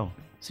 here we go.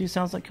 See, it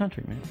sounds like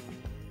country, man.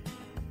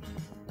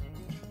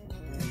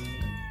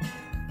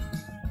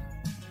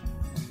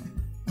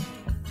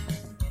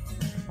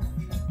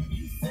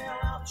 You fell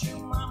out your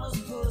mama's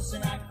puss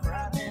and I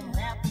cried them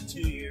happy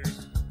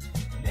tears.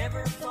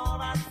 Never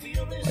thought I'd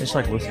feel this. I just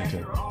like listening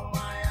to it.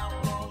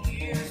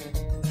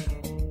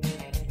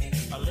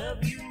 I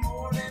love you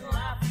more than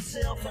life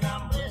itself, and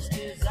I'm blessed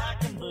as I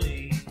can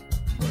be.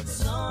 But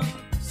son,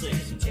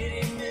 save some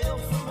titty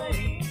milk for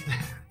me.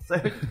 So,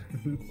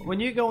 when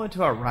you go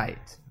into a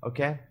write,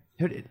 okay,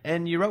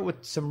 and you wrote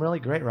with some really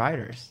great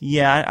writers.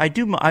 Yeah, I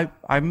do. I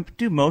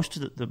do most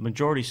of the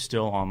majority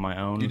still on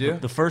my own. You do?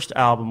 The first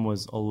album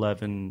was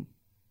 11.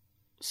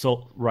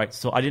 So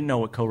I didn't know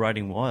what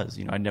co-writing was.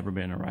 I'd never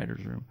been in a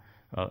writer's room.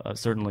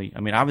 Certainly,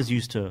 I was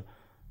used to,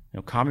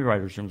 comedy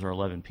writers' rooms are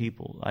 11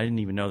 people. I didn't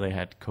even know they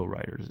had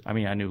co-writers. I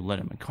knew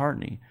Lennon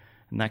McCartney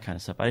and that kind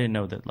of stuff. I didn't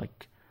know that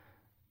like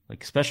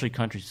like especially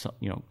country,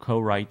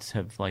 co-writes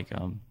have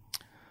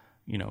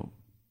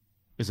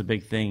is a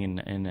big thing in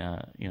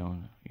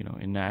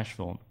in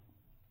Nashville.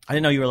 I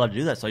didn't know you were allowed to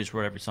do that, so I just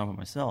wrote every song by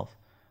myself.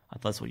 I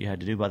thought that's what you had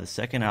to do. By the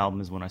second album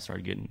is when I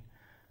started getting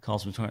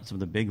calls from some of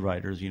the big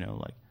writers,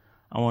 like,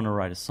 I want to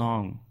write a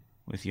song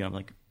with you. I'm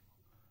like,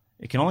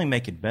 it can only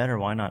make it better.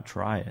 Why not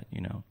try it, Do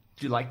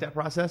you like that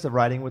process of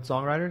writing with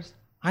songwriters?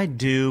 I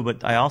do,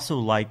 but I also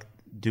like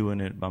doing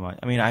it by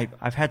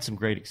I've had some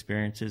great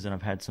experiences, and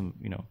I've had some,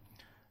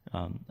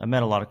 I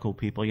met a lot of cool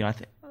people. I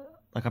think,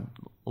 a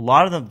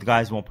lot of the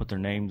guys won't put their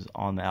names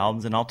on the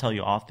albums, and I'll tell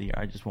you off the air.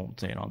 I just won't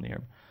say it on the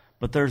air.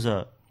 But there's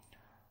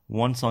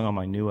one song on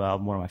my new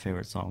album, one of my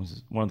favorite songs,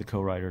 is one of the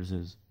co-writers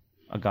is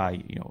a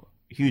guy,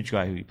 huge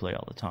guy who we play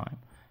all the time.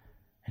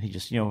 And he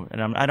just,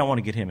 and I don't want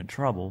to get him in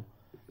trouble,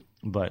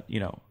 but,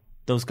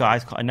 those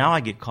guys, and now I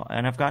get call,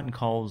 and I've gotten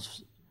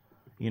calls,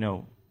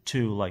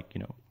 too,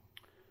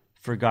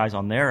 for guys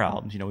on their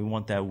albums, we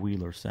want that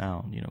Wheeler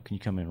sound, can you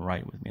come in and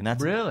write with me? And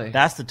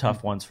that's the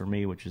tough ones for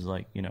me, which is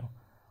I'm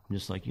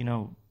just like,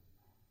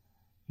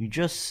 you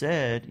just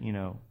said,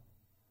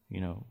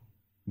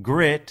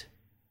 grit.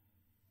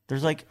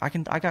 There's I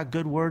got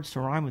good words to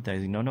rhyme with that.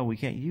 He's like, no, we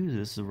can't use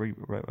this.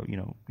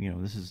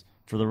 This is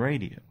for the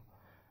radio.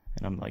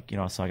 And I'm like,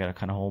 so I got to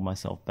kind of hold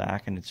myself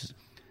back. And it's just,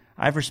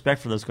 I have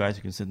respect for those guys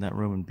who can sit in that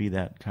room and be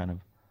that kind of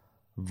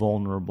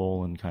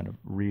vulnerable and kind of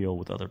real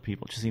with other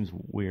people. It just seems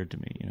weird to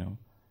me,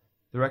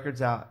 The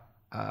record's out,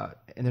 and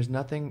there's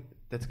nothing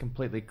that's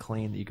completely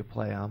clean that you could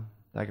play on.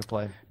 That I could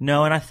play.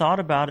 No, and I thought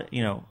about it,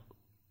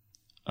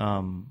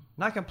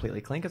 not completely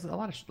clean, because a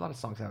lot of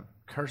songs have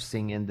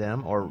cursing in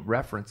them or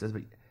references,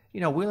 but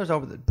Wheeler's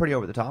pretty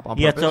over the top on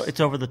purpose. Yeah, it's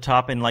over the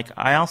top, and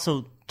I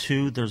also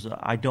too.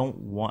 I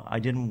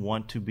didn't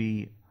want to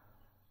be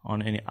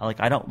on any.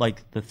 I don't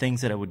like the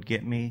things that it would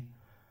get me.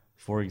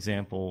 For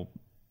example,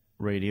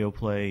 radio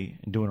play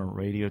and doing a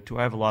radio tour.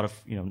 I have a lot of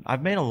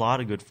I've made a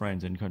lot of good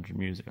friends in country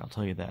music. I'll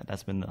tell you that.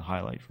 That's been the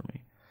highlight for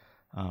me.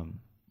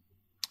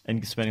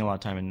 And spending a lot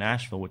of time in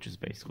Nashville, which is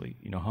basically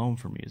home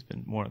for me, has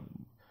been one of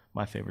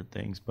my favorite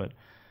things. But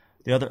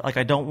the other,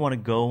 I don't want to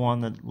go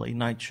on the late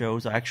night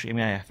shows. I've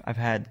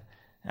had,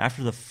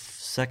 after the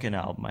second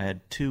album, I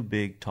had 2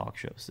 big talk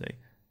shows say,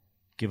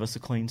 give us a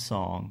clean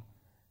song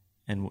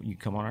and you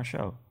come on our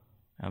show.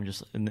 I'm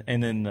just, and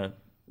then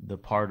the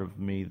part of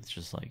me that's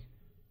just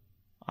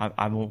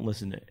I won't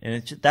listen to it.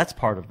 And that's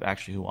part of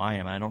actually who I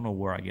am. I don't know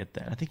where I get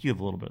that. I think you have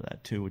a little bit of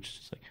that too, which is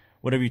just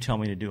whatever you tell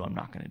me to do, I'm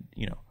not going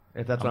to,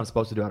 If that's what I'm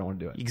supposed to do, I don't want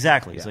to do it.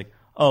 Exactly. Yeah.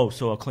 It's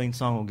so a clean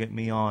song will get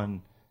me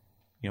on,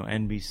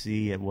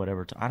 NBC at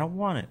whatever time. I don't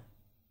want it.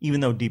 Even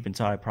though deep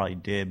inside I probably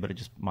did, but it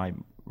just, my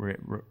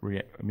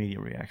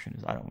immediate reaction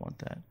is I don't want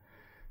that.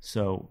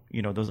 So,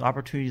 those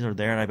opportunities are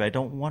there, and I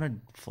don't want to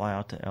fly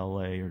out to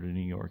L.A. or to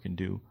New York and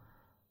do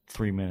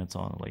 3 minutes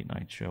on a late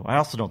night show. I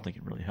also don't think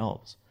it really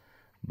helps.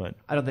 But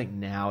I don't think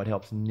now it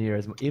helps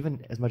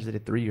even as much as it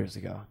did 3 years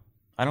ago.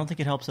 I don't think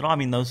it helps at all. I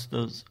mean, those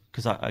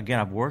because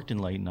I've worked in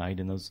late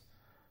night, and those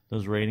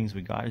ratings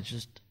we got, it's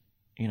just,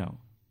 we're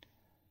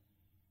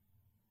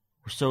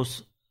so.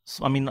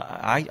 I mean,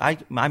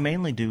 I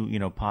mainly do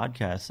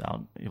podcasts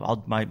out.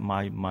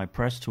 My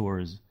press tour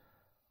is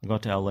I go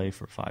out to LA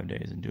for 5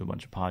 days and do a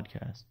bunch of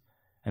podcasts,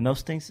 and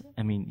those things.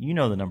 I mean,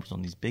 the numbers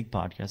on these big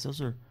podcasts.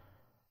 Those are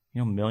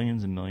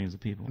millions and millions of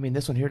people. I mean,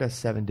 this one here does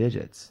 7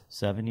 digits.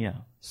 7, yeah.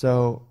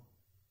 So,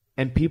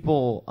 and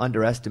people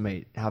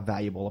underestimate how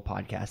valuable a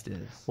podcast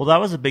is. Well, that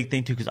was a big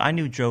thing too, because I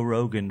knew Joe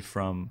Rogan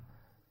from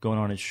going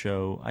on his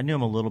show. I knew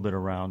him a little bit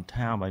around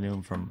town, but I knew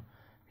him from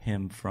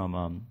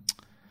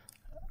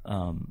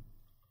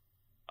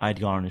I'd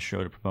gone on his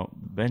show to promote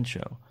the Ben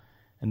show.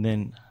 And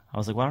then I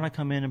was like, why don't I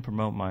come in and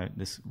promote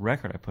this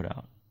record I put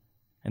out?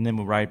 And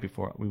then right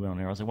before we went on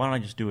air, I was like, why don't I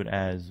just do it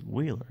as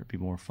Wheeler? It'd be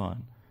more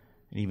fun.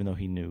 And even though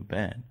he knew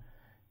Ben.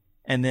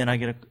 And then I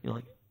get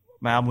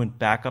my album went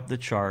back up the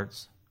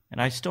charts. And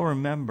I still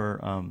remember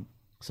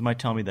somebody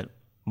telling me that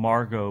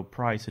Margot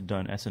Price had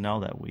done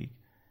SNL that week.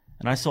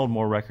 And I sold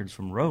more records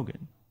from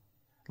Rogan.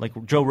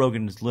 Joe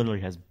Rogan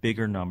literally has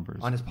bigger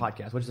numbers on his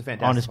podcast, which is a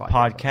fantastic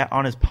podcast.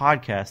 On his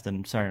podcast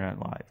than Saturday Night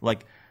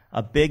Live.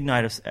 A big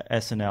night of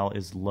SNL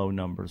is low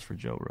numbers for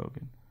Joe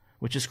Rogan,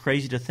 which is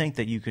crazy to think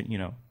that you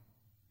can,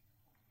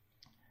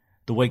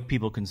 the way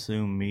people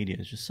consume media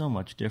is just so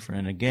much different.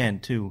 And again,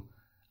 too,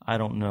 I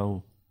don't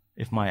know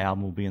if my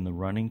album will be in the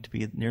running to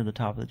be near the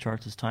top of the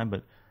charts this time,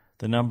 but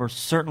the numbers,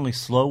 certainly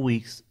slow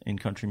weeks in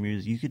country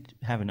music, you could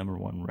have a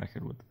 #1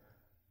 record with,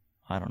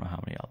 I don't know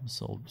how many albums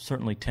sold.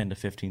 Certainly 10 to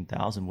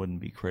 15,000 wouldn't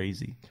be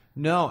crazy.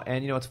 No,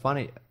 and it's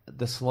funny.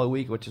 The slow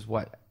week, which is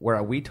where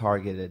we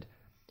targeted,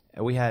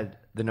 we had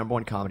the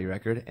 #1 comedy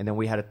record, and then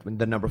we had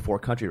the #4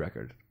 country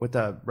record. With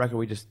the record,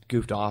 we just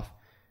goofed off.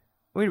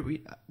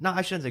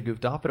 I shouldn't say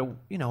goofed off, but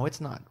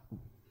it's not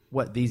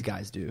what these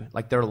guys do.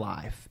 Their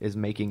life is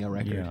making a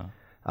record.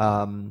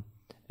 Yeah.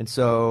 And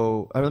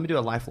so let me do a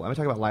life. Let me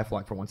talk about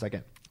LifeLock for 1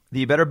 second.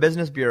 The Better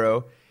Business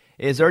Bureau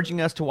is urging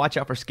us to watch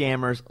out for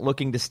scammers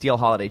looking to steal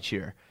holiday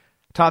cheer.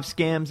 Top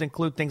scams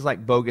include things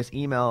like bogus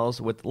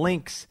emails with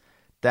links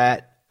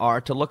that are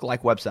to look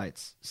like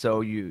websites.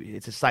 So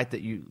it's a site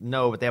that you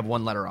know, but they have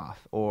one letter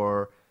off,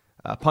 or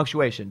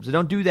punctuation. So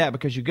don't do that,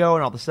 because you go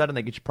and all of a sudden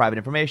they get your private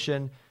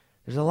information.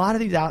 There's a lot of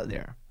these out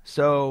there.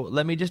 So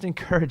let me just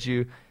encourage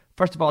you,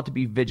 first of all, to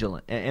be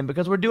vigilant. And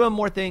because we're doing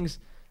more things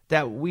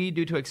that we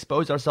do to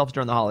expose ourselves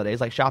during the holidays,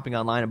 like shopping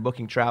online and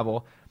booking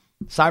travel,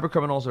 cyber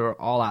criminals are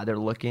all out there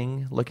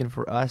looking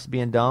for us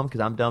being dumb,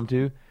 because I'm dumb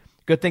too.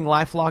 Good thing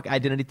LifeLock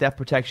Identity Theft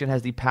Protection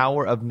has the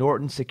power of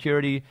Norton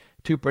Security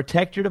to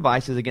protect your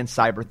devices against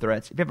cyber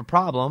threats. If you have a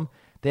problem,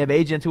 they have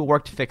agents who will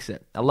work to fix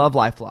it. I love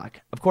LifeLock.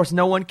 Of course,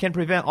 no one can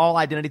prevent all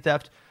identity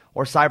theft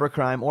or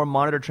cybercrime or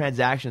monitor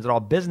transactions at all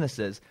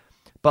businesses,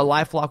 but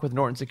LifeLock with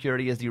Norton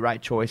Security is the right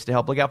choice to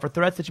help look out for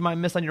threats that you might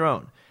miss on your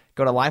own.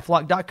 Go to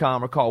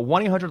LifeLock.com or call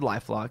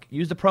 1-800-LifeLock.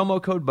 Use the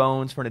promo code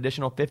BONES for an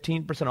additional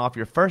 15% off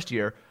your first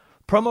year.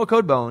 Promo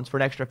code BONES for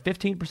an extra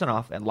 15%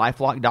 off at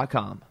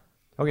LifeLock.com.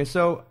 Okay,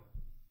 so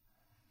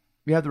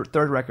we have the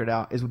third record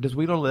out. Does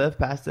Wheeler live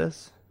past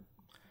this?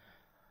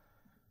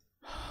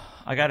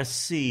 I got to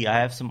see. I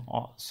have some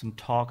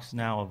talks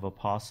now of a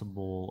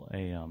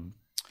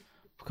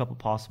couple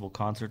possible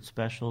concert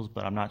specials,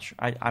 but I'm not sure.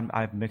 I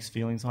have mixed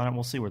feelings on it.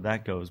 We'll see where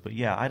that goes. But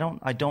yeah, I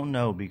don't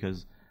know,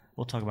 because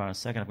we'll talk about it in a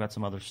second. I've got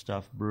some other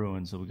stuff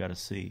brewing, so we got to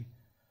see.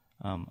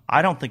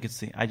 I don't think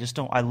it's I just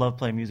don't. I love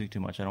playing music too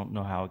much. I don't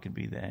know how it could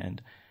be the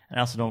end, and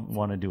I also don't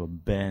want to do a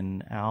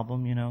Ben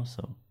album,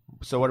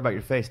 So what about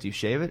your face? Do you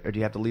shave it, or do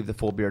you have to leave the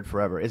full beard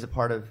forever? Is it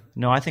part of?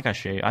 No, I think I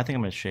shave. I think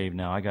I'm gonna shave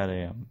now. I got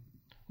a.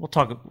 We'll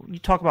talk. You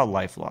talk about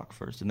LifeLock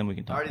first, and then we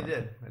can talk. I already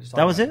about did.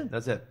 That was it.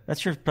 That's it.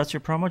 That's your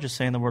promo. Just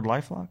saying the word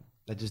LifeLock.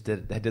 I just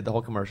did. I did the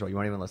whole commercial. You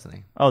weren't even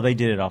listening. Oh, they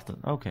did it off the.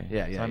 Okay.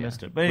 Yeah. So I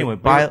missed it. But anyway,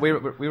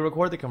 we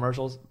record the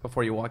commercials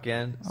before you walk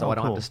in, so I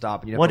don't have to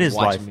stop. And you what have is to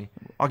watch Life? me.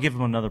 I'll give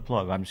them another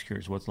plug. I'm just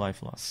curious. What's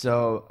LifeLock?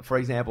 So, for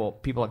example,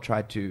 people have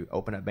tried to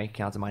open up bank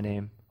accounts in my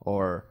name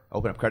or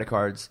open up credit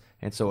cards,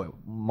 and so it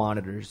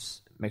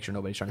monitors, make sure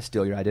nobody's trying to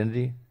steal your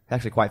identity. It's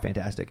actually quite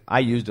fantastic. I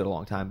used it a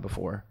long time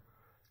before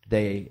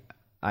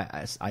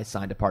I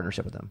signed a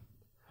partnership with them.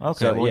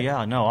 Okay, so,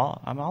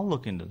 I'll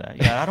look into that.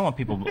 Yeah, I don't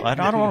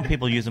want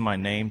people using my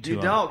name to.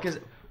 You don't, because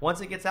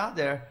once it gets out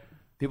there,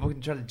 people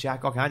can try to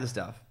jack all kinds of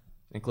stuff,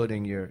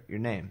 including your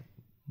name.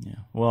 Yeah.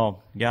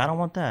 Well, I don't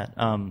want that.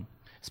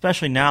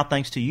 Especially now,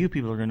 thanks to you,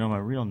 people are going to know my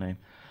real name.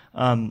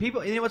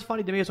 People, you know what's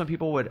funny to me is when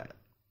people would,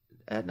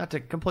 not to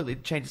completely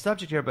change the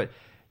subject here, but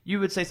you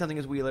would say something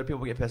as Wheeler, people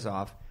would get pissed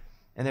off,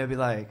 and they would be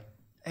like,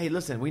 "Hey,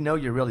 listen, we know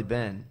you're really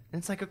Ben." And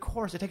it's like, of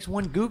course, it takes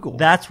one Google.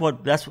 That's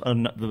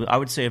I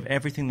would say, of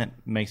everything that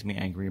makes me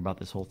angry about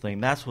this whole thing,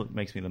 that's what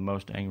makes me the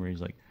most angry.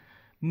 Is like,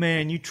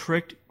 man, you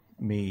tricked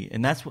me,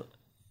 and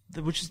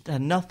which just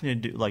had nothing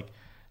to do. Like,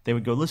 they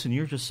would go, "Listen,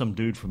 you're just some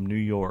dude from New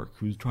York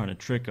who's trying to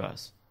trick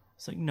us."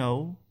 It's like,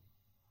 no,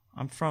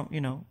 I'm from,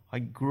 I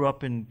grew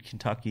up in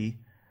Kentucky.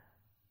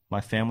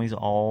 My family's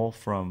all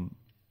from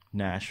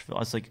Nashville.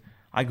 It's like,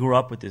 I grew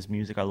up with this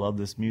music. I love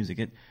this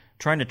music.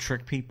 Trying to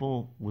trick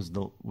people was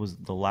the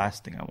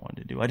last thing I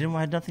wanted to do. I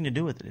had nothing to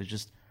do with it. It's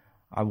just,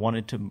 I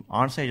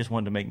just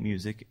wanted to make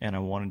music, and I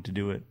wanted to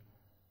do it.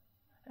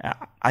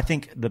 I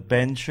think the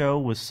Ben show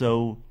was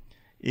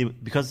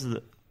because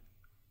of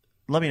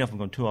let me know if I'm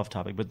going too off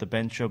topic, but the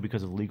Ben show,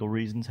 because of legal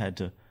reasons, had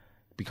to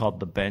be called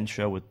The Ben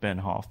Show with Ben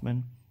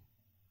Hoffman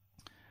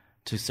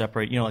to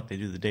separate, like they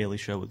do The Daily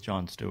Show with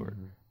Jon Stewart,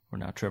 or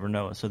now Trevor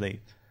Noah. So they,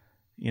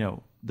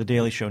 The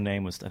Daily Show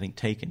name was, I think,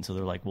 taken. So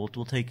they're like, we'll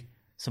take,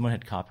 someone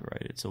had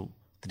copyrighted. So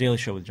The Daily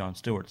Show with Jon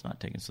Stewart's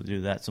not taken, so they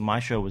do that. So my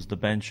show was The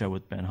Ben Show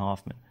with Ben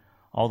Hoffman.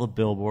 All the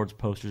billboards,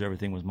 posters,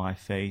 everything was my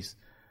face,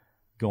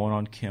 going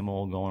on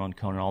Kimmel, going on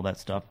Conan, all that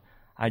stuff.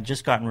 I'd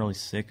just gotten really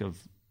sick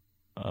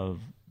of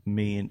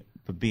me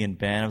being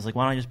Ben. I was like,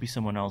 why don't I just be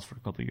someone else for a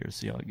couple of years,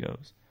 see how it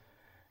goes?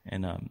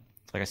 And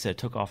like I said, it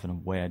took off in a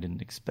way I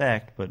didn't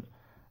expect, but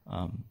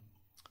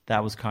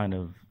that was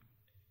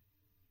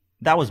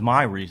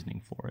my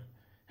reasoning for it.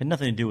 It had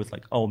nothing to do with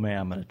like, oh man,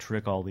 I'm going to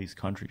trick all these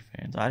country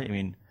fans. I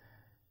mean,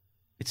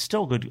 it's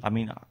still good. I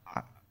mean,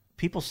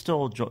 people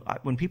still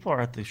when people are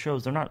at the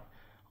shows, they're not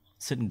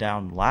sitting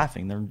down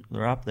laughing.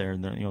 They're up there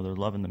and they're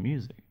loving the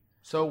music.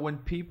 So when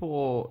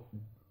people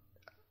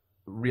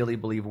really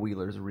believe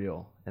Wheeler's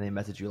real and they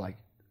message you like,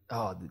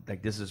 oh,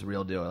 like this is a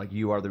real deal, like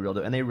you are the real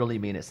deal, and they really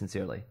mean it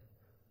sincerely,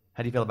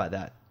 how do you feel about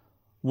that?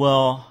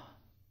 Well,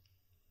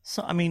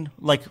 so I mean,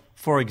 like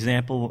for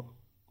example,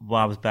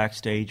 while I was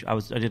backstage, I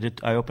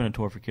opened a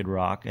tour for Kid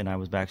Rock, and I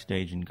was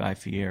backstage, and Guy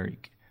Fieri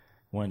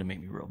wanted to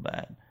make me real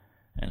bad,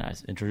 and I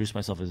introduced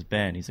myself as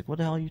Ben. He's like, "What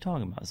the hell are you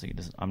talking about?" I was like,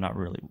 "I'm not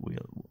really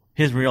Wheeler.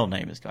 His real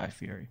name is Guy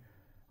Fieri,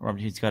 or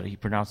he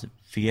pronounced it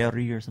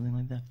Fieri or something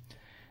like that."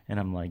 And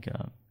I'm like,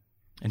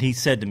 and he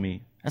said to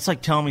me, "That's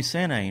like telling me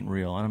Santa ain't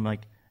real." And I'm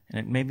like, and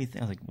it made me think,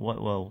 I was like,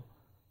 "What? Well,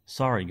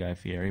 sorry, Guy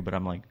Fieri," but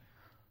I'm like,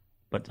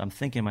 but I'm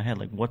thinking in my head,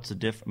 like, what's the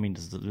difference? I mean,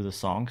 do the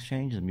songs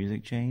change? Does the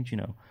music change?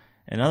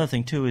 Another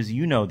thing, too, is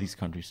these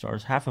country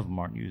stars, half of them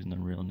aren't using their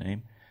real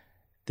name.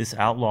 This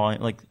outlaw,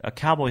 like a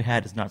cowboy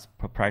hat is not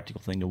a practical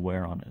thing to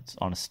wear on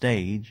a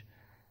stage.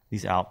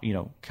 These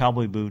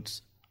cowboy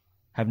boots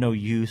have no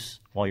use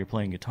while you're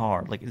playing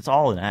guitar. Like it's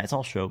all it's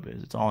all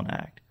showbiz. It's all an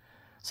act.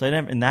 So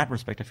in that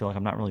respect, I feel like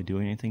I'm not really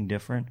doing anything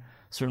different.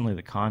 Certainly,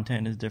 the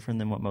content is different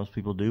than what most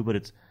people do, but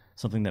it's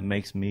something that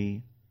makes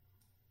me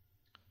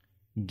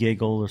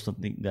giggle or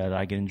something that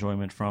I get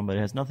enjoyment from. But it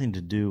has nothing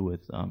to do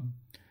with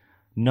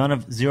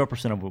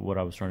 0% of what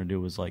I was trying to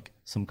do was like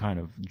some kind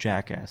of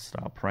jackass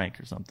style prank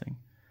or something.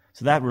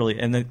 So that really,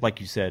 and then, like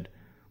you said,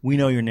 we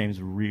know your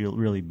name's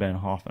really Ben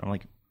Hoffman. I'm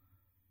like,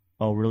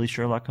 oh, really,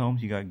 Sherlock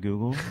Holmes? You got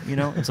Google? You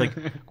know, it's like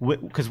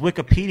because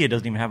Wikipedia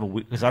doesn't even have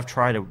because I've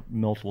tried it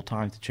multiple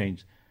times to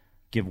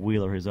give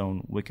Wheeler his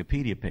own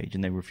Wikipedia page,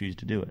 and they refuse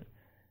to do it.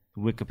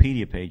 The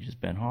Wikipedia page is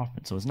Ben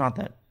Hoffman, so it's not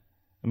that.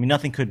 I mean,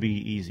 nothing could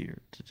be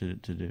easier to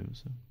do.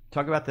 So.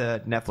 Talk about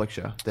the Netflix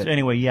show. So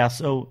anyway, yeah.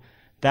 So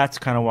that's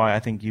kind of why I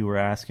think you were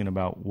asking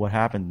about what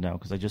happened now,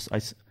 because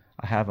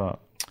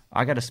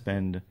I got to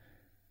spend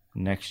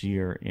next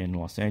year in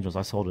Los Angeles.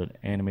 I sold an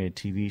animated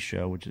TV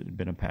show, which had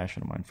been a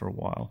passion of mine for a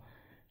while,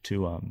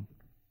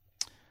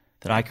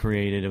 that I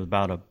created. It was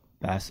about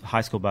a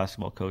high school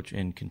basketball coach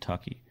in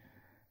Kentucky,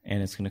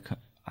 and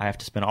I have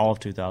to spend all of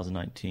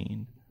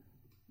 2019.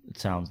 It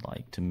sounds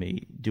like to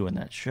me doing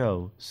that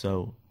show.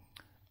 So,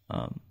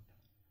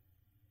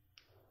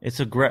 it's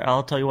a great.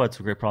 I'll tell you what, it's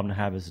a great problem to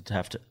have is to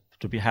have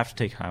to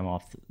take time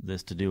off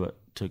this to do it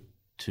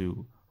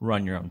to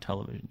run your own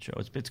television show.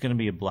 It's going to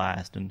be a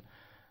blast, and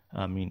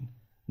I mean,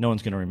 no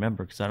one's going to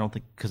remember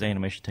because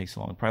animation takes so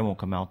long. It probably won't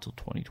come out till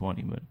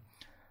 2020, but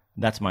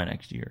that's my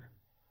next year.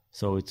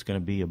 So it's going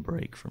to be a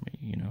break for me,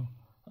 you know.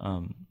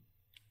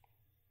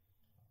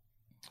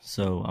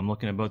 So I'm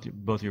looking at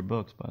both your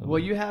books, by the way. Will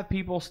you have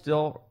people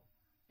still,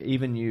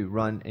 even you,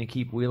 run and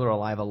keep Wheeler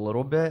alive a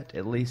little bit,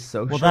 at least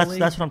socially? Well,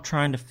 that's what I'm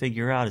trying to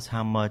figure out is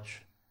how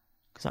much,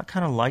 because I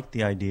kind of like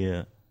the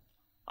idea.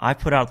 I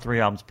put out 3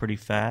 albums pretty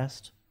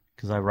fast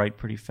because I write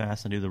pretty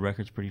fast. I do the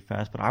records pretty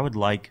fast, but I would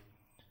like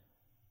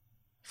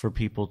for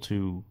people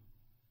to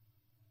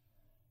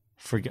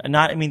forget.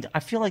 I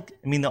feel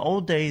like the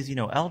old days, you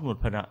know, Elton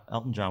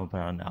John would put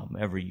out an album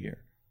every year.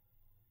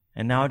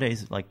 And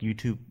nowadays, like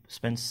YouTube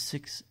spends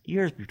 6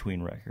 years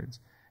between records.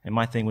 And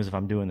my thing was, if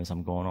I'm doing this,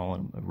 I'm going all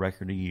in a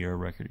record a year.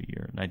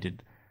 And I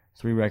did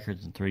 3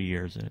 records in 3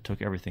 years, and it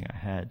took everything I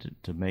had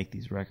to make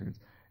these records.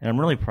 And I'm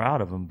really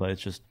proud of them, but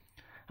it's just,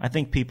 I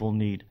think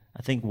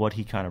what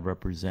he kind of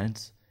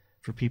represents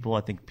for people,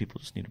 I think people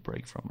just need a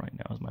break from right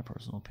now, is my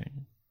personal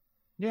opinion.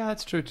 Yeah,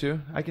 that's true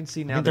too. I can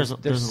see now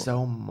there's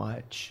so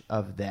much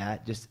of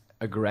that, just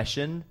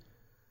aggression,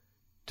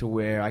 to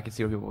where I can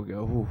see where people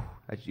go, ooh,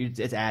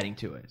 it's adding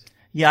to it.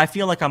 Yeah, I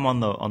feel like I'm on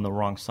the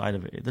wrong side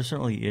of it. There's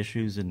certainly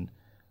issues, and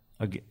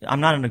I'm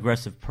not an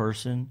aggressive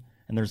person,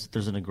 and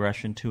there's an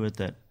aggression to it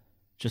that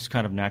just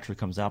kind of naturally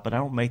comes out. But I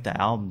don't make the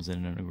albums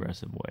in an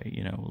aggressive way,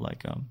 you know,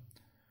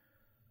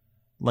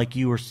 like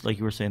you were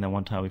saying that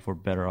one time before,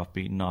 Better Off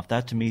Beaten Off.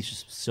 That to me is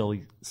just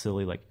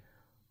silly. Like,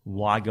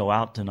 why go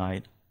out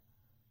tonight?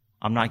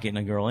 I'm not getting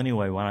a girl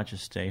anyway. Why not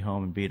just stay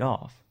home and beat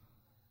off?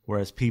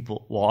 Whereas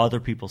while other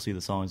people see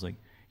the song as like,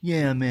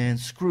 yeah, man,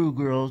 screw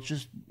girls,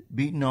 just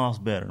beating off's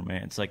better,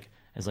 man. It's like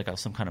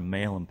some kind of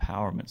male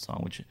empowerment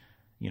song, which,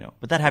 you know,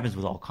 but that happens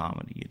with all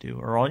comedy you do,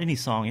 or any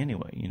song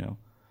anyway, you know.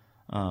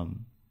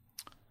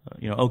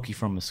 Okie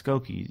from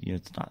Muskogee, you know,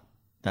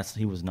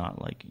 he was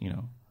not like, you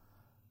know,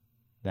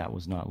 that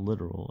was not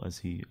literal, as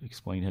he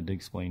had to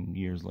explain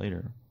years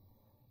later.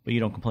 But you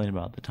don't complain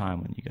about the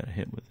time when you got a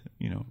hit with it,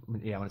 you know.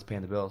 Yeah, when it's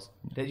paying the bills.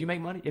 Did you make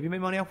money? Have you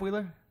made money off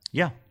Wheeler?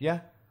 Yeah.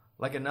 Yeah?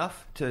 Like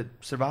enough to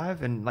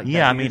survive? And like,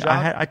 yeah, I mean,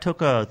 I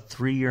took a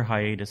 3-year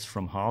hiatus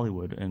from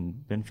Hollywood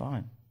and been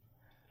fine.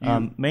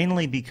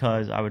 Mainly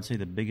because I would say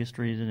the biggest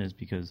reason is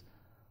because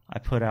I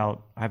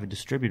have a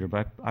distributor,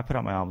 but I put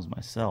out my albums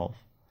myself.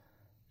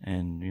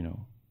 And, you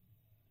know,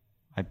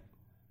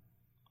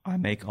 I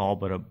make all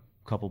but a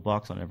couple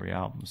bucks on every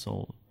album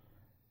sold.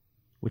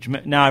 Which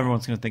now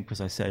everyone's going to think, because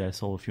I said I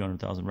sold a few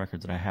 100,000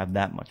 records, that I have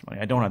that much money.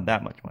 I don't have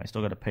that much money. I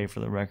still got to pay for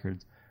the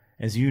records.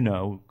 As you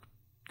know,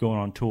 going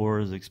on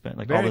tours, Very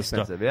all this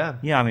expensive, stuff. Yeah.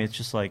 Yeah, I mean, it's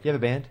just like... You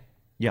have a band?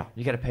 Yeah.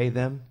 You got to pay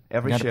them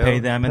every show. You got to pay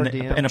them,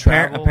 and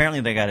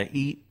apparently they got to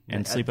eat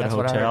and sleep at a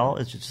hotel.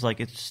 It's just like,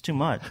 it's just too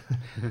much.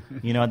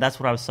 You know, that's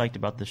what I was psyched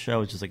about the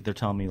show. It's just like they're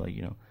telling me, like,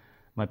 you know,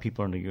 my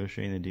people are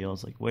negotiating the deal.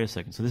 It's like, wait a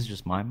second, so this is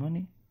just my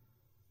money?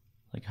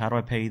 Like, how do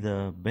I pay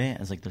the band?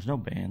 It's like, there's no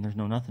band, there's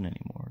no nothing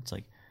anymore. It's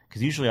like,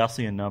 because usually I'll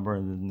see a number,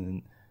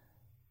 and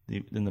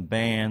then the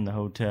band, the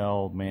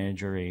hotel,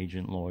 manager,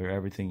 agent, lawyer,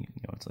 everything,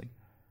 you know, it's like,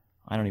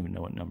 I don't even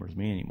know what numbers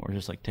mean anymore.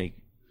 Just like take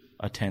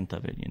a tenth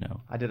of it, you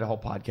know. I did a whole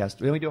podcast.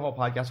 Didn't we do a whole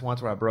podcast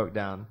once where I broke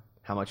down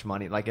how much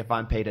money, like if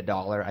I'm paid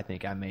 $1, I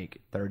think I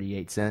make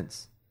 38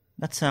 cents.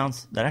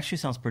 That actually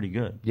sounds pretty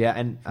good. Yeah,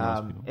 and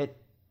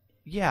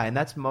and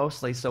that's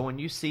mostly, so when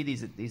you see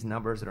these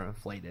numbers that are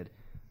inflated,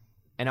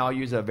 and I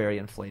use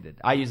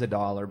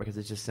 $1 because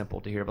it's just simple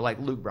to hear, but like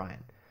Luke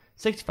Bryan,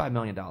 $65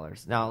 million.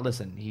 Now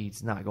listen,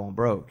 he's not going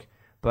broke,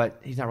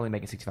 but he's not really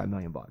making $65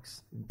 million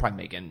bucks. Probably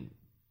making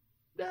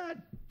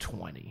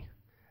 20.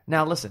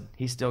 Now listen,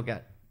 he's still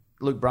got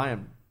Luke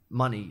Bryan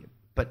money,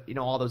 but you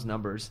know, all those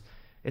numbers,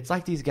 It's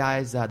like these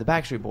guys, the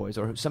Backstreet Boys,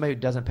 or somebody who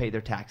doesn't pay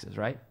their taxes,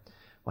 right?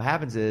 What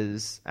happens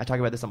is, I talk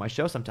about this on my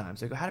show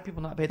sometimes. They go, how do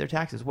people not pay their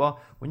taxes? Well,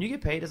 when you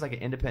get paid as like an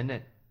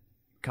independent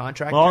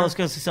contractor. Well, I was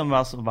going to say something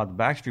else about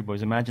the Backstreet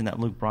Boys. Imagine that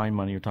Luke Bryan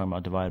money you're talking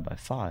about divided by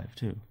 5,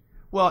 too.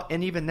 Well,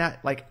 and even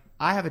that, like,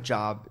 I have a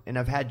job, and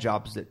I've had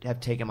jobs that have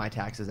taken my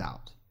taxes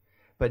out.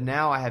 But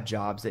now I have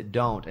jobs that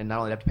don't, and not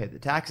only have to pay the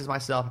taxes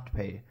myself, I have to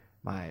pay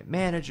my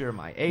manager,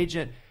 my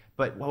agent.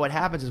 But what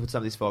happens is with some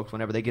of these folks,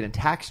 whenever they get in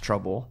tax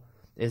trouble,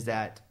 is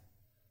that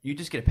you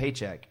just get a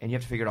paycheck, and you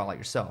have to figure it all out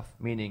yourself,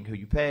 meaning who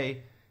you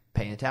pay,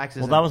 paying the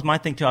taxes. Well, that was my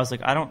thing, too. I was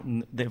like,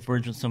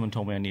 if someone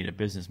told me I need a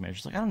business manager,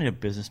 it's like, I don't need a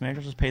business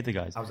manager, just pay the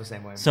guys. I was the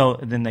same way. So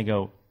then they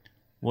go,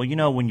 well,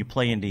 when you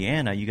play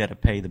Indiana, you got to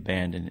pay the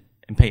band and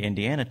pay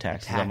Indiana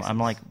taxes. I'm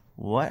like,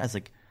 what? I was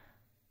like,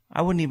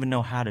 I wouldn't even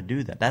know how to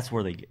do that. That's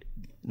where they get,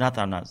 not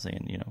that I'm not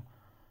saying,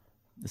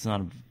 it's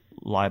not a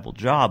liable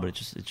job, but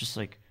it's just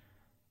like,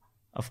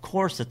 of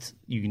course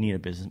you need a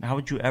business. How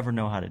would you ever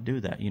know how to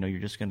do that? You're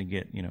just going to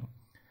get,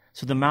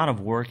 so the amount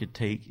of work it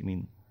takes,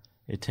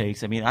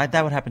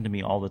 that would happen to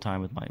me all the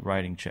time with my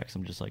writing checks.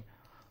 I'm just like,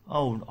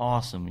 oh,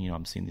 awesome.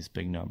 I'm seeing these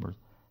big numbers.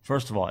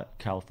 First of all,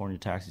 California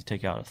taxes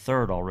take out a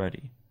third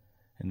already.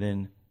 And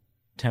then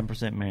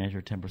 10%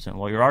 manager, 10%.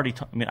 Well, you're already,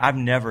 I've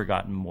never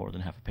gotten more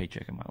than half a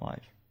paycheck in my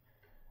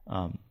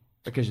life.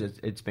 Because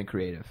it's been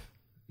creative.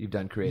 You've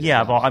done creative.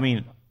 Yeah, well,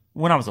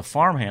 when I was a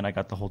farmhand, I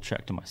got the whole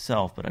check to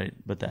myself,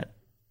 but that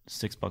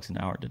 $6 an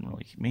hour didn't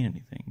really mean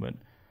anything. But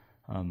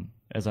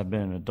as I've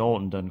been an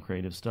adult and done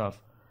creative stuff,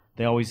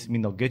 they always,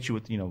 they'll get you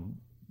with,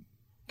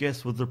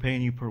 guess what they're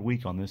paying you per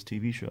week on this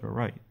TV show to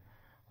write.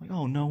 I'm like,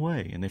 oh, no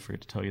way. And they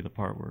forget to tell you the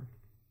part where,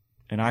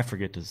 and I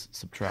forget to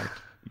subtract,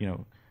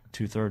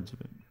 2/3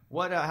 of it.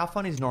 How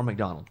funny is Norm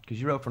Macdonald?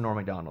 Because you wrote for Norm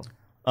Macdonald.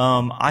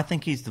 I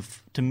think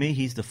to me,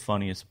 he's the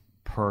funniest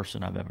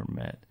person I've ever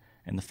met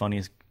and the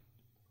funniest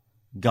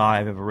guy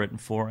I've ever written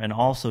for. And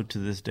also to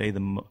this day, the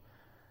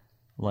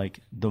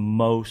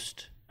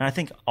most, and I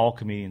think all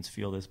comedians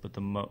feel this, but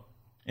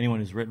anyone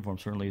who's written for him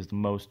certainly is the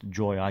most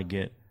joy I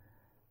get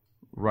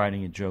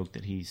writing a joke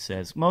that he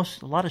says.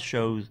 A lot of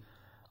shows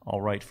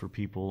I'll write for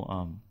people,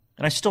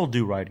 and I still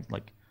do writing.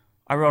 Like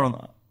I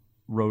wrote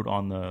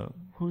on the,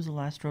 who was the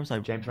last roast?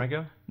 James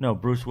Franco? No,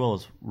 Bruce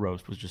Willis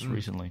roast was just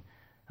recently.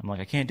 I'm like,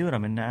 I can't do it.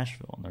 I'm in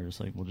Nashville, and they're just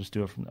like, we'll just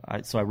do it from.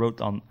 So I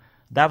wrote on.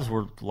 That was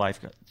where life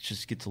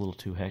just gets a little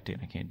too hectic,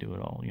 and I can't do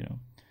it all.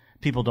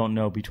 People don't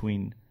know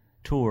between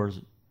tours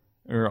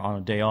or on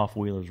a day off,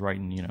 Wheeler's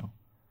writing,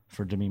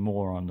 for Demi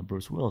Moore on the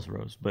Bruce Willis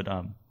roast. But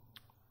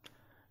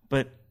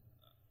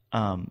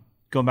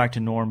going back to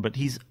Norm, but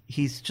he's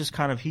just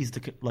kind of, he's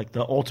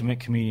the ultimate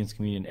comedian's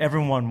comedian.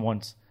 Everyone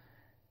wants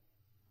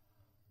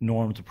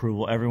Norm's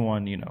approval.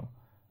 Everyone,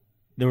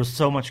 there was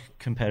so much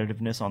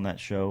competitiveness on that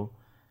show.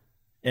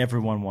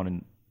 Everyone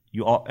wanted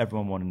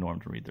Norm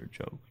to read their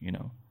joke,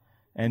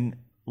 and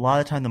a lot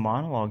of the time the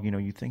monologue,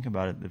 you think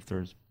about it,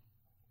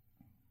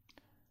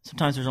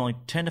 sometimes there's only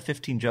 10 to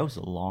 15 jokes,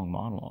 a long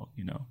monologue,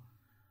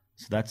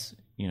 so that's,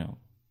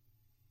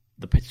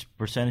 the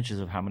percentages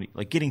of how many,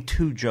 like getting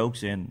 2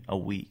 jokes in a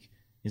week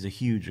is a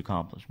huge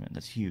accomplishment.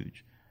 That's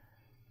huge.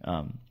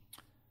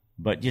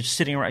 But you're just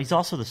sitting around. He's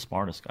also the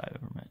smartest guy I've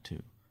ever met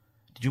too.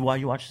 Did you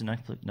watch the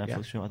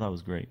Netflix show? I thought it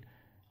was great.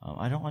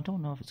 I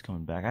don't know if it's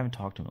coming back. I haven't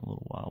talked to him in a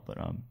little while, but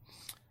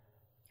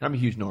I'm a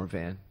huge Norm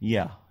fan.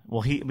 Yeah.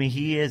 Well,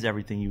 he is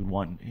everything you'd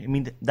want.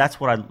 That's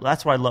what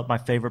I love. My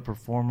favorite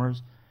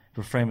performers,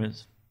 for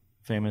famous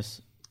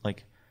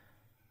like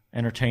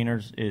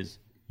entertainers, is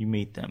you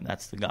meet them.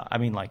 That's the guy.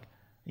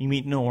 You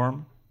meet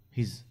Norm.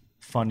 He's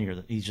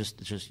funnier. He's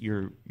just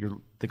you're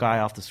the guy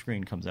off the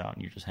screen comes out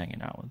and you're just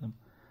hanging out with him.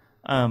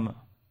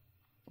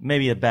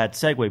 Maybe a bad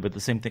segue, but the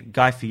same thing.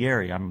 Guy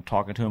Fieri. I'm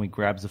talking to him. He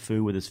grabs the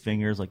food with his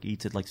fingers, like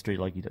eats it like straight,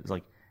 like he does.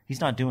 Like he's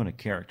not doing a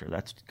character.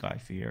 That's Guy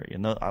Fieri,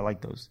 and I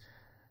like those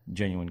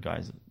genuine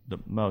guys the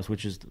most,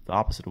 which is the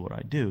opposite of what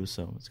I do.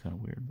 So it's kind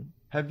of weird. But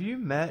have you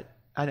met?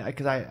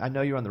 Because I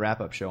know you're on the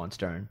wrap-up show on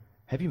Stern.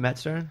 Have you met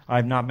Stern?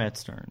 I've not met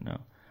Stern. No,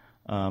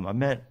 I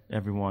met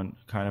everyone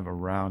kind of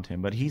around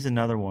him, but he's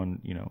another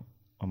one.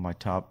 On my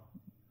top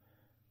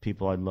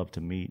people I'd love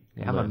to meet.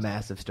 Yeah, I'm a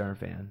massive Stern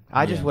fan.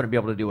 I just wouldn't be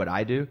able to do what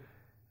I do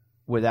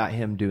without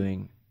him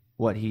doing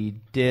what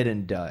he did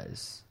and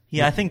does.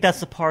 Yeah, I think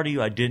that's the part of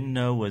you I didn't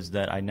know, was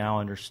that I now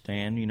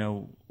understand,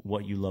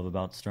 what you love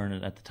about Stern.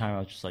 And at the time, I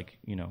was just like,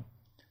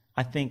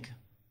 I think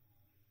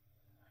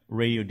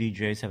radio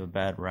DJs have a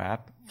bad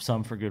rap,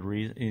 some for good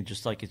reason. It's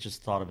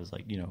just thought of as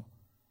like, yeah,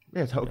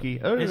 it's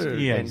hokey.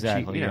 Yeah,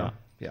 exactly. Cheap,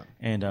 yeah.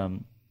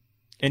 And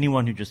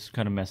anyone who just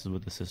kind of messes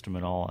with the system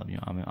at all,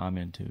 I'm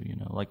into.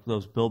 Like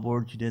those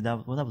billboards you did.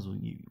 That was a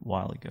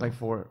while ago. Like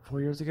 4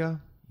 years ago.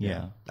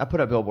 Yeah. I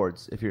put up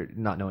billboards. If you're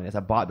not knowing this,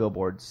 I bought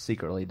billboards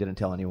secretly. Didn't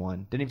tell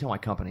anyone. Didn't even tell my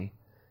company.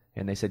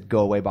 And they said,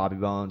 "Go away, Bobby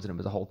Bones," and it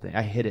was a whole thing.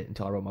 I hid it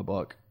until I wrote my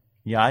book.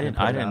 Yeah, I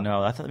didn't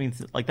know. That's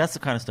the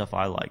kind of stuff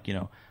I like.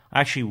 I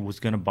actually was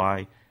going to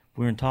buy.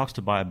 We were in talks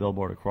to buy a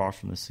billboard across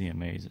from the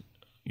CMAs,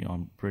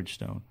 on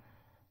Bridgestone,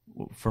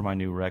 for my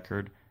new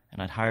record. And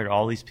I'd hired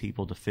all these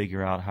people to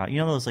figure out how,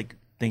 those like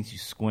things you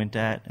squint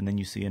at and then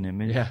you see an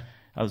image. Yeah.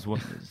 I was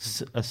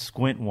a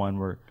squint one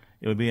where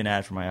it would be an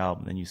ad for my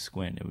album, then you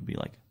squint, it would be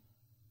like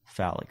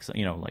phallic. So,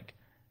 like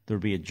there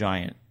would be a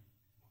giant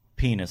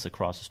penis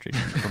across the street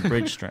from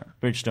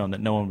Bridgestone that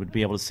no one would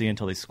be able to see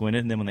until they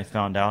squinted. And then when they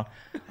found out,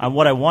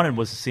 what I wanted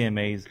was the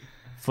CMA's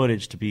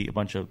footage to be a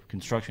bunch of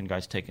construction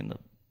guys taking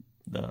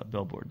the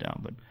billboard down,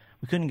 but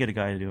we couldn't get a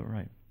guy to do it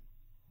right.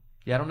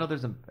 Yeah, I don't know.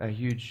 There's a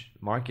huge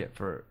market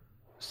for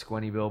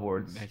squinty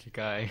billboards. Magic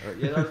Eye.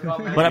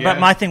 But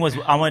my thing was,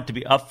 I wanted it to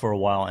be up for a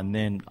while, and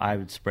then I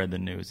would spread the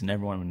news, and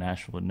everyone in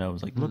Nashville would know. It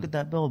was like, look at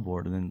that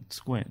billboard, and then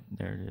squint.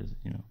 There it is,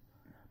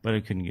 But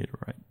I couldn't get it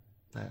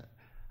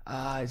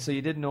right. So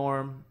you did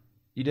Norm.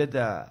 You did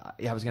the.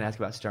 Yeah, I was going to ask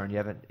about Stern. You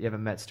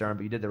haven't met Stern,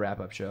 but you did the wrap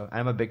up show.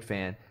 I'm a big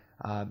fan.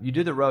 You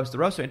did the roast. The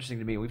roasts are interesting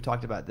to me. We've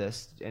talked about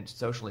this, and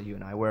socially, you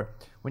and I, where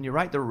when you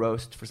write the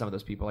roast for some of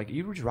those people, like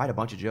you just write a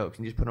bunch of jokes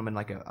and you just put them in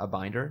like a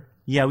binder.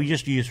 Yeah, you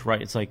just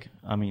write. It's like,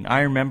 I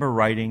remember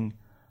writing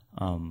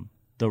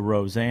the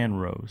Roseanne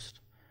roast,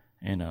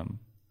 and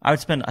I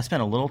spent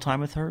a little time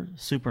with her.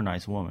 Super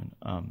nice woman.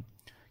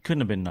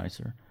 Couldn't have been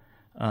nicer.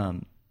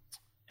 And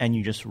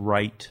you just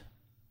write.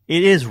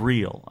 It is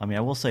real. I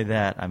will say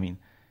that.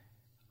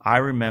 I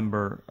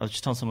remember. I was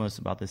just telling someone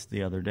about this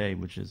the other day,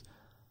 which is.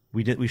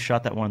 We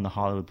shot that one in the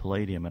Hollywood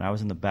Palladium, and I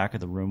was in the back of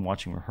the room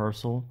watching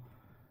rehearsal,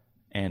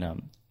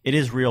 and it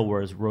is real,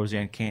 whereas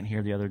Roseanne can't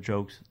hear the other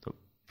jokes, the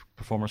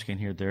performers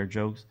can't hear their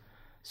jokes,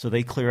 so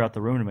they clear out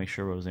the room to make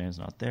sure Roseanne's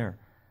not there.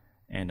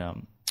 And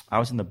I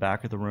was in the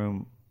back of the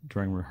room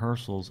during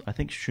rehearsals. I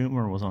think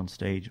Schumer was on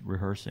stage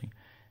rehearsing,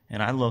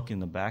 and I look in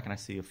the back and I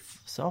see a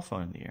cell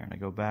phone in the air, and I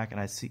go back and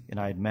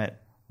I had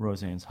met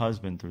Roseanne's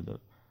husband through the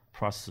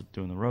process of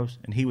doing the roast,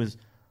 and he was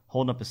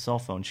holding up his cell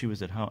phone. She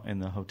was at home in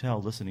the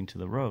hotel listening to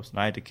the roast, and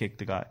I had to kick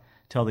the guy,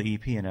 tell the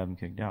EP, and have him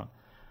kicked out.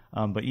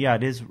 But yeah,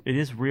 it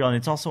is real, and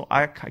it's also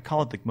I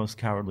call it the most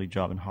cowardly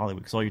job in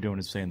Hollywood because all you're doing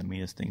is saying the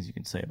meanest things you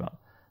can say about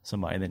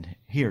somebody, and then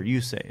here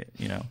you say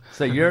it.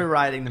 So you're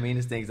writing the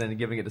meanest things and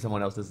giving it to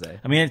someone else to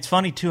say. It's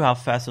funny too how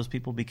fast those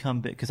people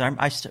become big. Because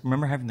I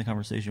remember having the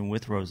conversation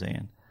with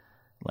Roseanne,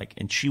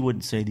 and she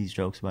wouldn't say these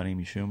jokes about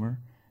Amy Schumer.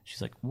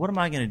 She's like, "What am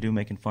I going to do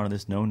making fun of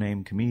this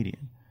no-name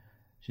comedian?"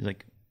 She's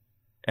like.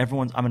 I'm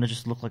going to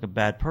just look like a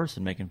bad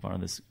person making fun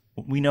of this.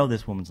 We know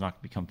this woman's not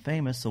going to become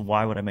famous, so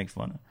why would I make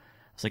fun of her?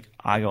 It's like,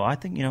 I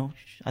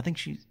think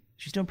she's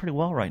doing pretty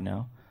well right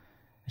now.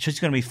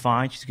 She's going to be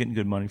fine. She's getting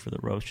good money for the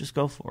roast. Just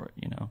go for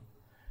it,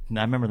 And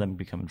I remember them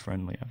becoming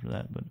friendly after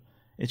that, but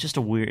it's just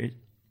a weird.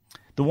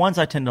 The ones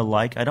I tend to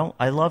like,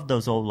 I love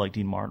those old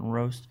Dean Martin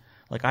roasts.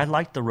 I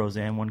liked the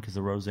Roseanne one because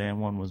the Roseanne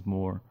one was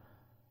more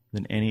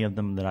than any of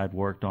them that I'd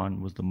worked on,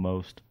 was the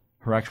most.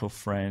 Her actual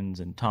friends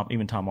and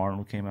Tom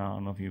Arnold came out. I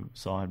don't know if you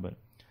saw it, but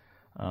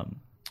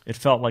it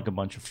felt like a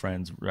bunch of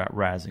friends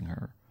razzing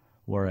her.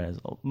 Whereas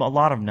a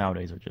lot of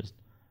nowadays are just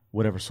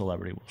whatever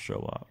celebrity will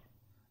show up.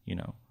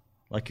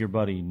 Like your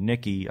buddy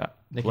Nikki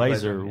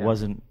Glaser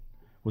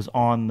was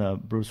on the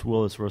Bruce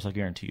Willis roast. I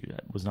guarantee you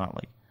that was not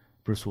like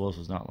Bruce Willis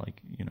was not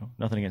like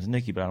nothing against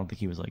Nikki, but I don't think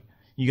he was like,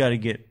 you got to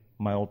get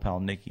my old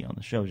pal Nikki on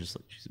the show. Just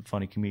like she's a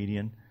funny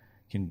comedian,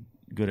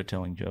 good at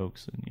telling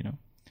jokes, and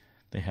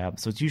they have.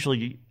 So it's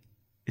usually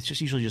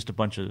just a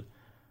bunch of,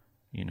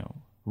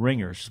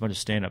 ringers, just a bunch of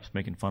stand-ups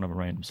making fun of a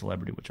random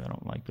celebrity, which I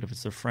don't like. But if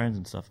it's their friends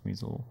and stuff, it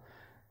means a little.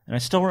 And I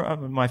still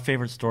my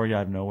favorite story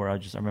out of nowhere. I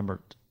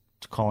remember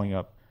calling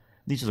up.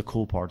 These are the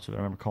cool parts of it. I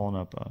remember calling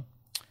up.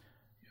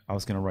 I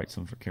was going to write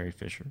something for Carrie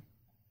Fisher,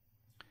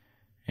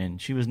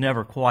 and she was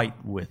never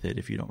quite with it.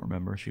 If you don't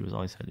remember, she was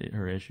always had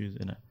her issues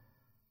and a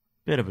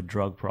bit of a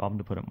drug problem,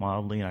 to put it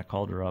mildly. And I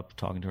called her up,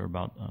 talking to her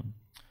about,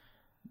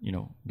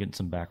 getting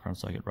some background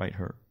so I could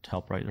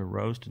help write her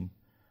roast. And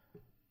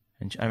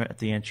at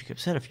the end, she kept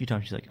said a few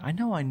times, she's like, I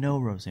know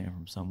Roseanne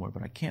from somewhere,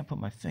 but I can't put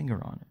my finger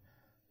on it.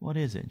 What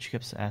is it? And she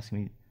kept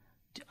asking me,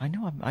 I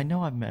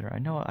know I've met her. I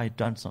know I've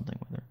done something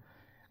with her.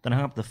 Then I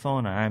hung up the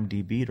phone, I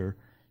IMDb'd her.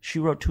 She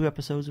wrote 2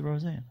 episodes of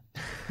Roseanne.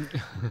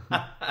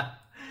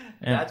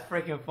 That's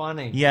freaking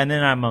funny. Yeah, and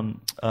then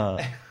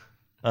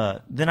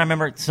then I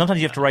remember, sometimes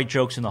you have to write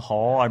jokes in the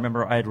hall. I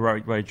remember I had to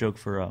write a joke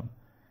for,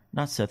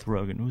 not Seth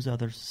Rogen. Who's the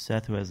other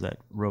Seth who has that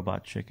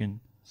robot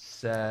chicken?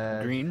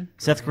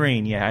 Seth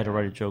Green, yeah, I had to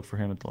write a joke for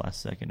him at the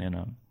last second,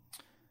 and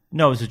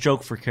no, it was a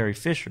joke for Carrie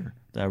Fisher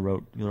that I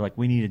wrote. They're like,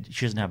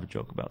 she doesn't have a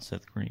joke about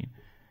Seth Green,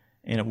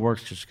 and it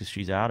works just because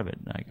she's out of it.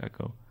 And I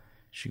go,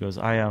 she goes,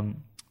 the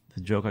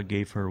joke I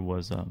gave her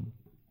was, I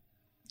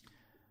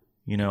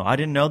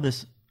didn't know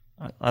this.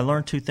 I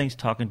learned 2 things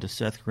talking to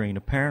Seth Green.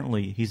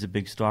 Apparently, he's a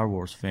big Star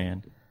Wars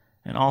fan,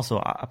 and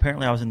also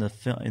apparently I was in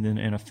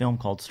a film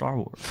called Star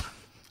Wars.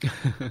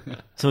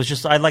 So it's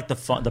just I like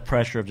the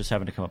pressure of just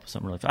having to come up with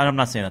something really fun. I'm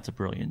not saying that's a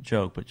brilliant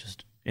joke, but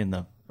just in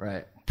the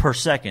per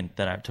second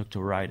that I took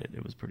to write it,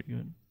 it was pretty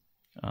good.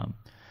 But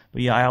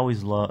yeah, I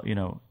always love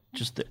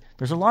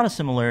there's a lot of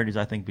similarities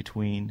I think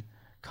between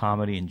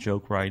comedy and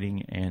joke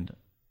writing and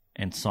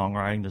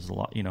songwriting. There's a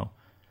lot,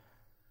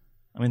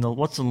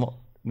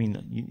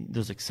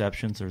 there's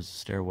exceptions. There's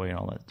Stairway and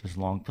all that. There's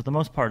long, but the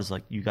most part is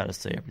like you got to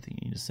say everything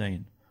you need to say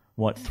in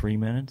 3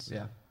 minutes?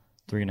 Yeah.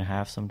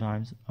 3.5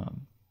 sometimes.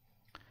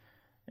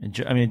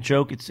 A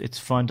joke. It's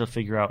fun to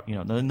figure out.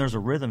 Then there's a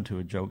rhythm to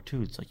a joke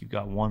too. It's like you've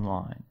got one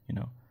line,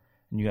 and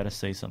you got to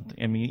say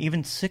something. I mean,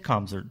 even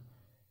sitcoms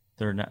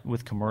they're not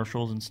with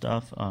commercials and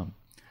stuff.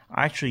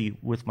 Actually,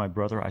 with my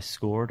brother, I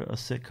scored a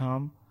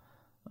sitcom.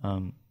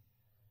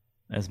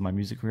 As my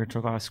music career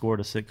took off, I scored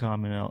a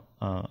sitcom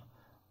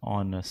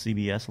on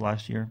CBS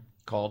last year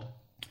Called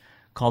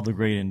The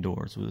Great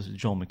Indoors. It was a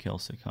Joel McHale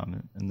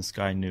sitcom, and this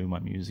guy knew my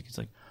music. He's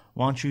like,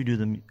 "Why don't you do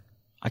the?"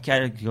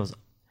 He goes,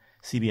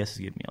 "CBS is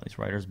giving me all these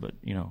writers, but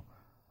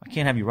I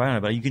can't have you write on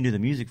it. But you can do the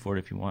music for it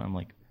if you want." I'm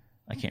like,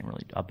 "I can't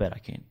really. I'll bet I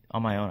can't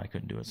on my own. I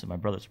couldn't do it." So my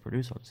brother's a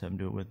producer. I'll just have him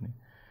do it with me.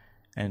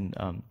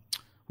 And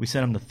we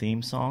sent him the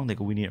theme song. They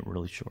go, "We need it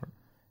really short."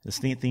 The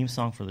theme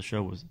song for the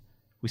show was.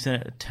 We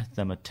sent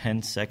them a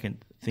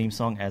 10-second theme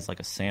song as like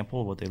a sample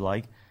of what they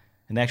like,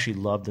 and they actually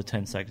loved the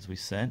 10 seconds we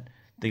sent.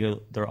 They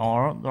go, their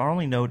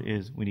only note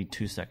is we need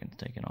 2 seconds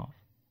taken off.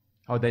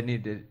 Oh, they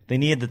needed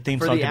the theme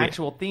for song the to be,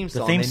 actual theme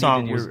song. The theme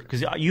song was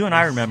because you and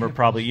I remember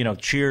probably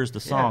Cheers the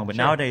song, but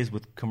nowadays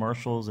with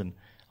commercials and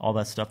all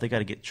that stuff, they got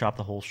to chop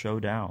the whole show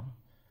down.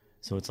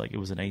 So it's like it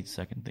was an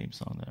 8-second theme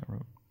song that I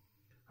wrote.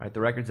 All right,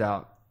 the record's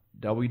out.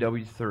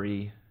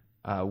 WW3,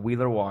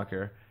 Wheeler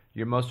Walker.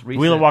 Your most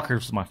recent... Wheeler Walker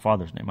is my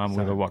father's name. I'm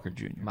Wheeler Walker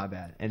Jr. My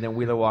bad. And then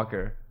Wheeler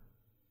Walker,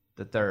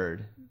 the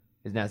third,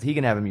 is now. Is he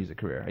going to have a music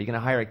career? Are you going to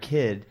hire a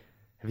kid?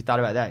 Have you thought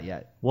about that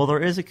yet? Well, there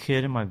is a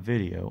kid in my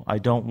video. I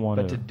don't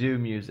want to do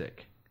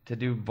music, to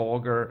do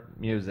vulgar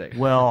music.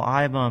 Well,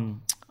 I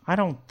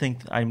don't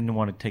think I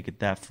want to take it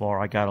that far.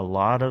 I got a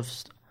lot of.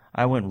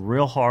 I went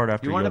real hard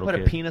after. You wanted Yodel to put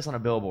Kid. a penis on a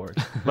billboard.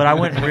 But I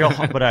went real.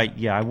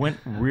 I went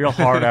real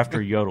hard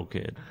after Yodel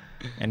Kid,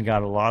 and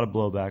got a lot of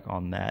blowback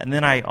on that. And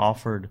then I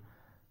offered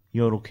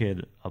Yodel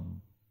Kid a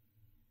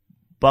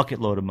bucket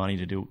load of money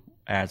to do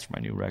ads for my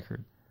new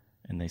record,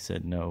 and they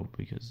said no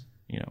because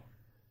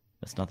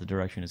that's not the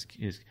direction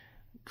his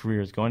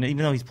career is going.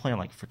 Even though he's playing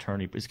like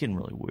fraternity, but it's getting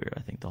really weird. I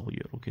think the whole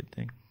Yodel Kid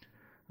thing.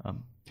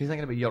 He's not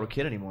going to be Yodel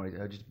Kid anymore.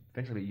 He'll just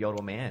eventually be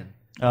Yodel Man.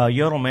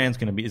 Yodel Man's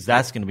going to be.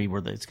 That's going to be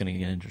where it's going to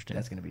get interesting.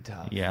 That's going to be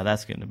tough. Yeah,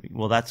 that's going to be.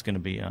 Well, that's going to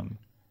be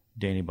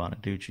Danny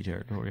Bonaducci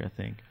territory, I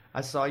think.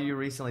 I saw you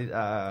recently.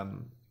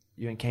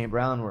 You and Kane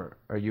Brown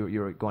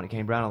you were going to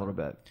Kane Brown a little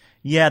bit.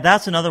 Yeah,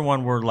 that's another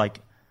one where like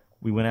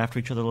we went after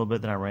each other a little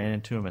bit. Then I ran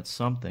into him at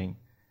something.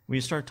 We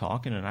just started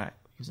talking, and he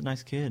was a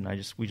nice kid,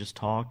 and we just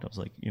talked. I was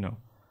like,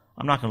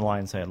 I'm not going to lie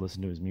and say I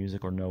listened to his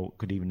music or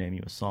could even name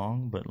you a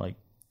song, but like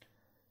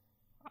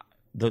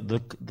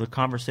the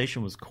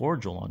conversation was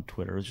cordial on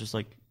Twitter. It's just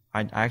like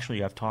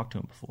I've talked to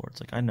him before. It's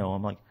like I know.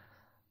 I'm like,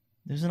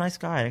 there's a nice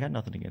guy. I got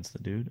nothing against the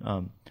dude.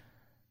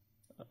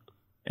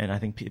 And I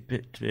think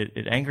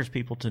it angers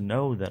people to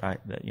know that I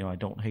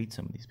don't hate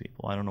some of these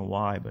people. I don't know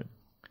why, but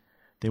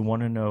they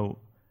want to know.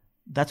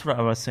 That's what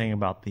I was saying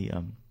about the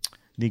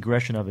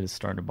aggression of it is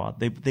starting to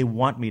bother. They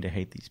want me to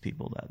hate these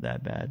people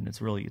that bad, and it's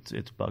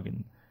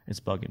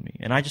bugging me.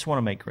 And I just want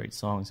to make great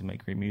songs and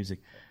make great music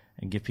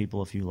and give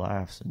people a few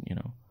laughs.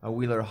 And a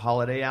Wheeler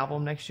holiday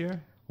album next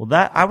year. Well,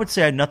 that I would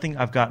say nothing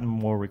I've gotten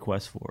more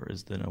requests for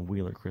than a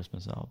Wheeler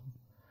Christmas album,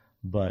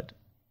 but.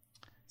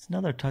 It's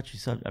another touchy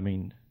subject. I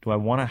mean, do I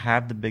want to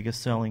have the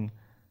biggest selling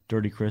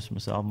Dirty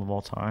Christmas album of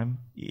all time?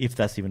 If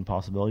that's even a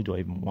possibility, do I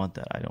even want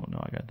that? I don't know.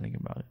 I got to think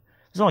about it.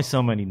 There's only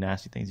so many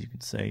nasty things you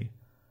can say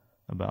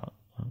about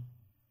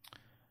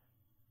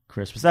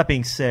Christmas. That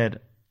being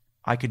said,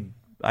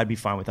 I'd be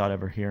fine without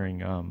ever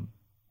hearing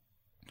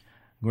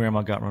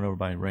Grandma Got Run Over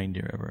by a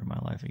Reindeer ever in my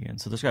life again.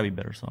 So there's got to be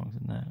better songs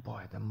than that.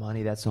 Boy, the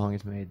money that song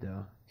has made,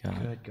 though.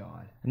 Good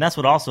God. And that's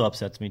what also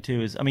upsets me,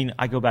 too, is,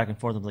 I go back and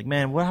forth. I'm like,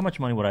 man, how much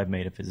money would I have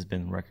made if it has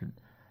been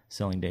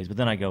record-selling days? But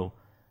then I go,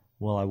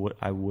 well,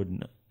 I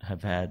wouldn't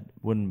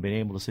been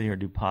able to sit here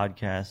and do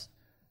podcasts,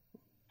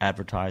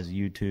 advertise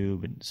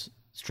YouTube, and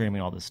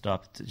streaming all this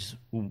stuff. It's just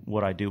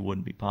what I do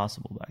wouldn't be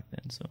possible back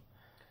then. So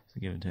it's a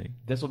give and take.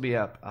 This will be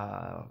up.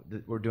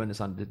 We're doing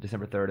this on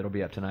December 3rd. It'll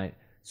be up tonight.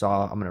 So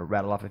I'm going to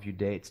rattle off a few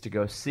dates to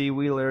go see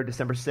Wheeler.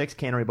 December 6th,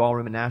 Cannery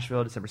Ballroom in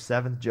Nashville. December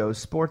 7th, Joe's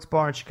Sports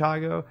Bar in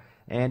Chicago.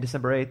 And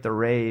December 8th, The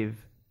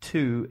Rave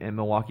 2 in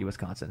Milwaukee,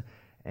 Wisconsin.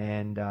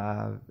 And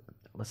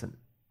listen,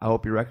 I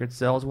hope your record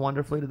sells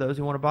wonderfully to those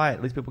who want to buy it.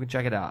 At least people can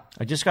check it out.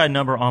 I just got a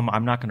number on.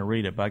 I'm not going to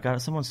read it, but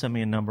someone sent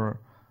me a number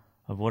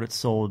of what it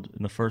sold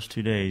in the first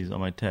 2 days on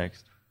my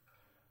text.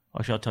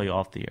 Actually, I'll tell you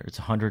off the air. It's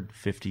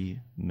 150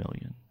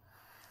 million.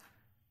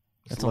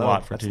 That's low. A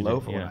lot for 2 days. That's low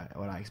for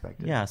what I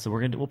expected. Yeah, so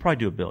we'll probably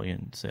do 1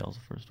 billion sales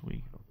the first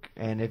week.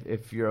 And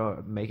if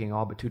you're making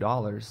all but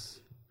 $2,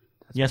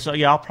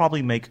 I'll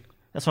probably make.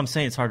 That's what I'm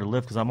saying. It's hard to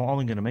live because I'm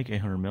only going to make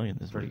 800 million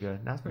this pretty week. Good.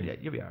 That's pretty good.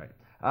 You'll be all right.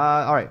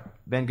 All right,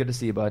 Ben. Good to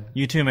see you, bud.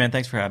 You too, man.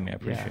 Thanks for having me. I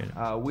appreciate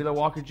it. Wheeler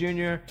Walker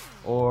Jr.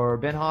 or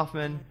Ben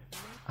Hoffman.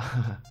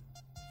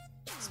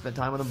 Spent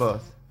time with them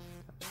both.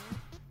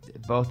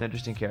 Both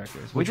interesting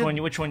characters. Which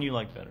one you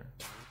like better?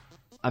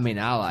 I mean,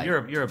 I like.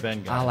 You're a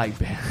Ben guy. I like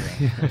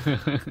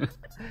Ben.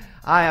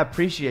 I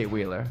appreciate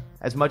Wheeler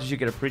as much as you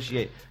could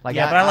appreciate. Like,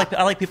 Yeah, but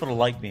I like people to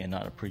like me and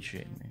not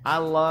appreciate me. I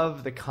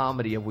love the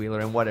comedy of Wheeler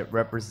and what it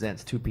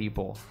represents to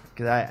people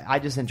because I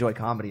just enjoy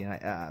comedy.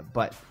 And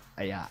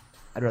yeah,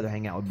 I'd rather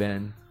hang out with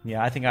Ben.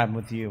 Yeah, I think I'm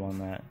with you on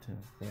that too.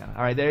 Yeah.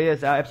 All right, there he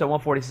is, episode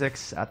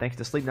 146. Thanks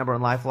to Sleep Number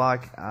and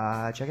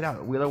LifeLock. Check it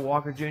out, Wheeler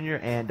Walker Jr.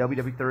 and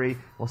WW3.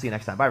 We'll see you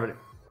next time. Bye, everybody.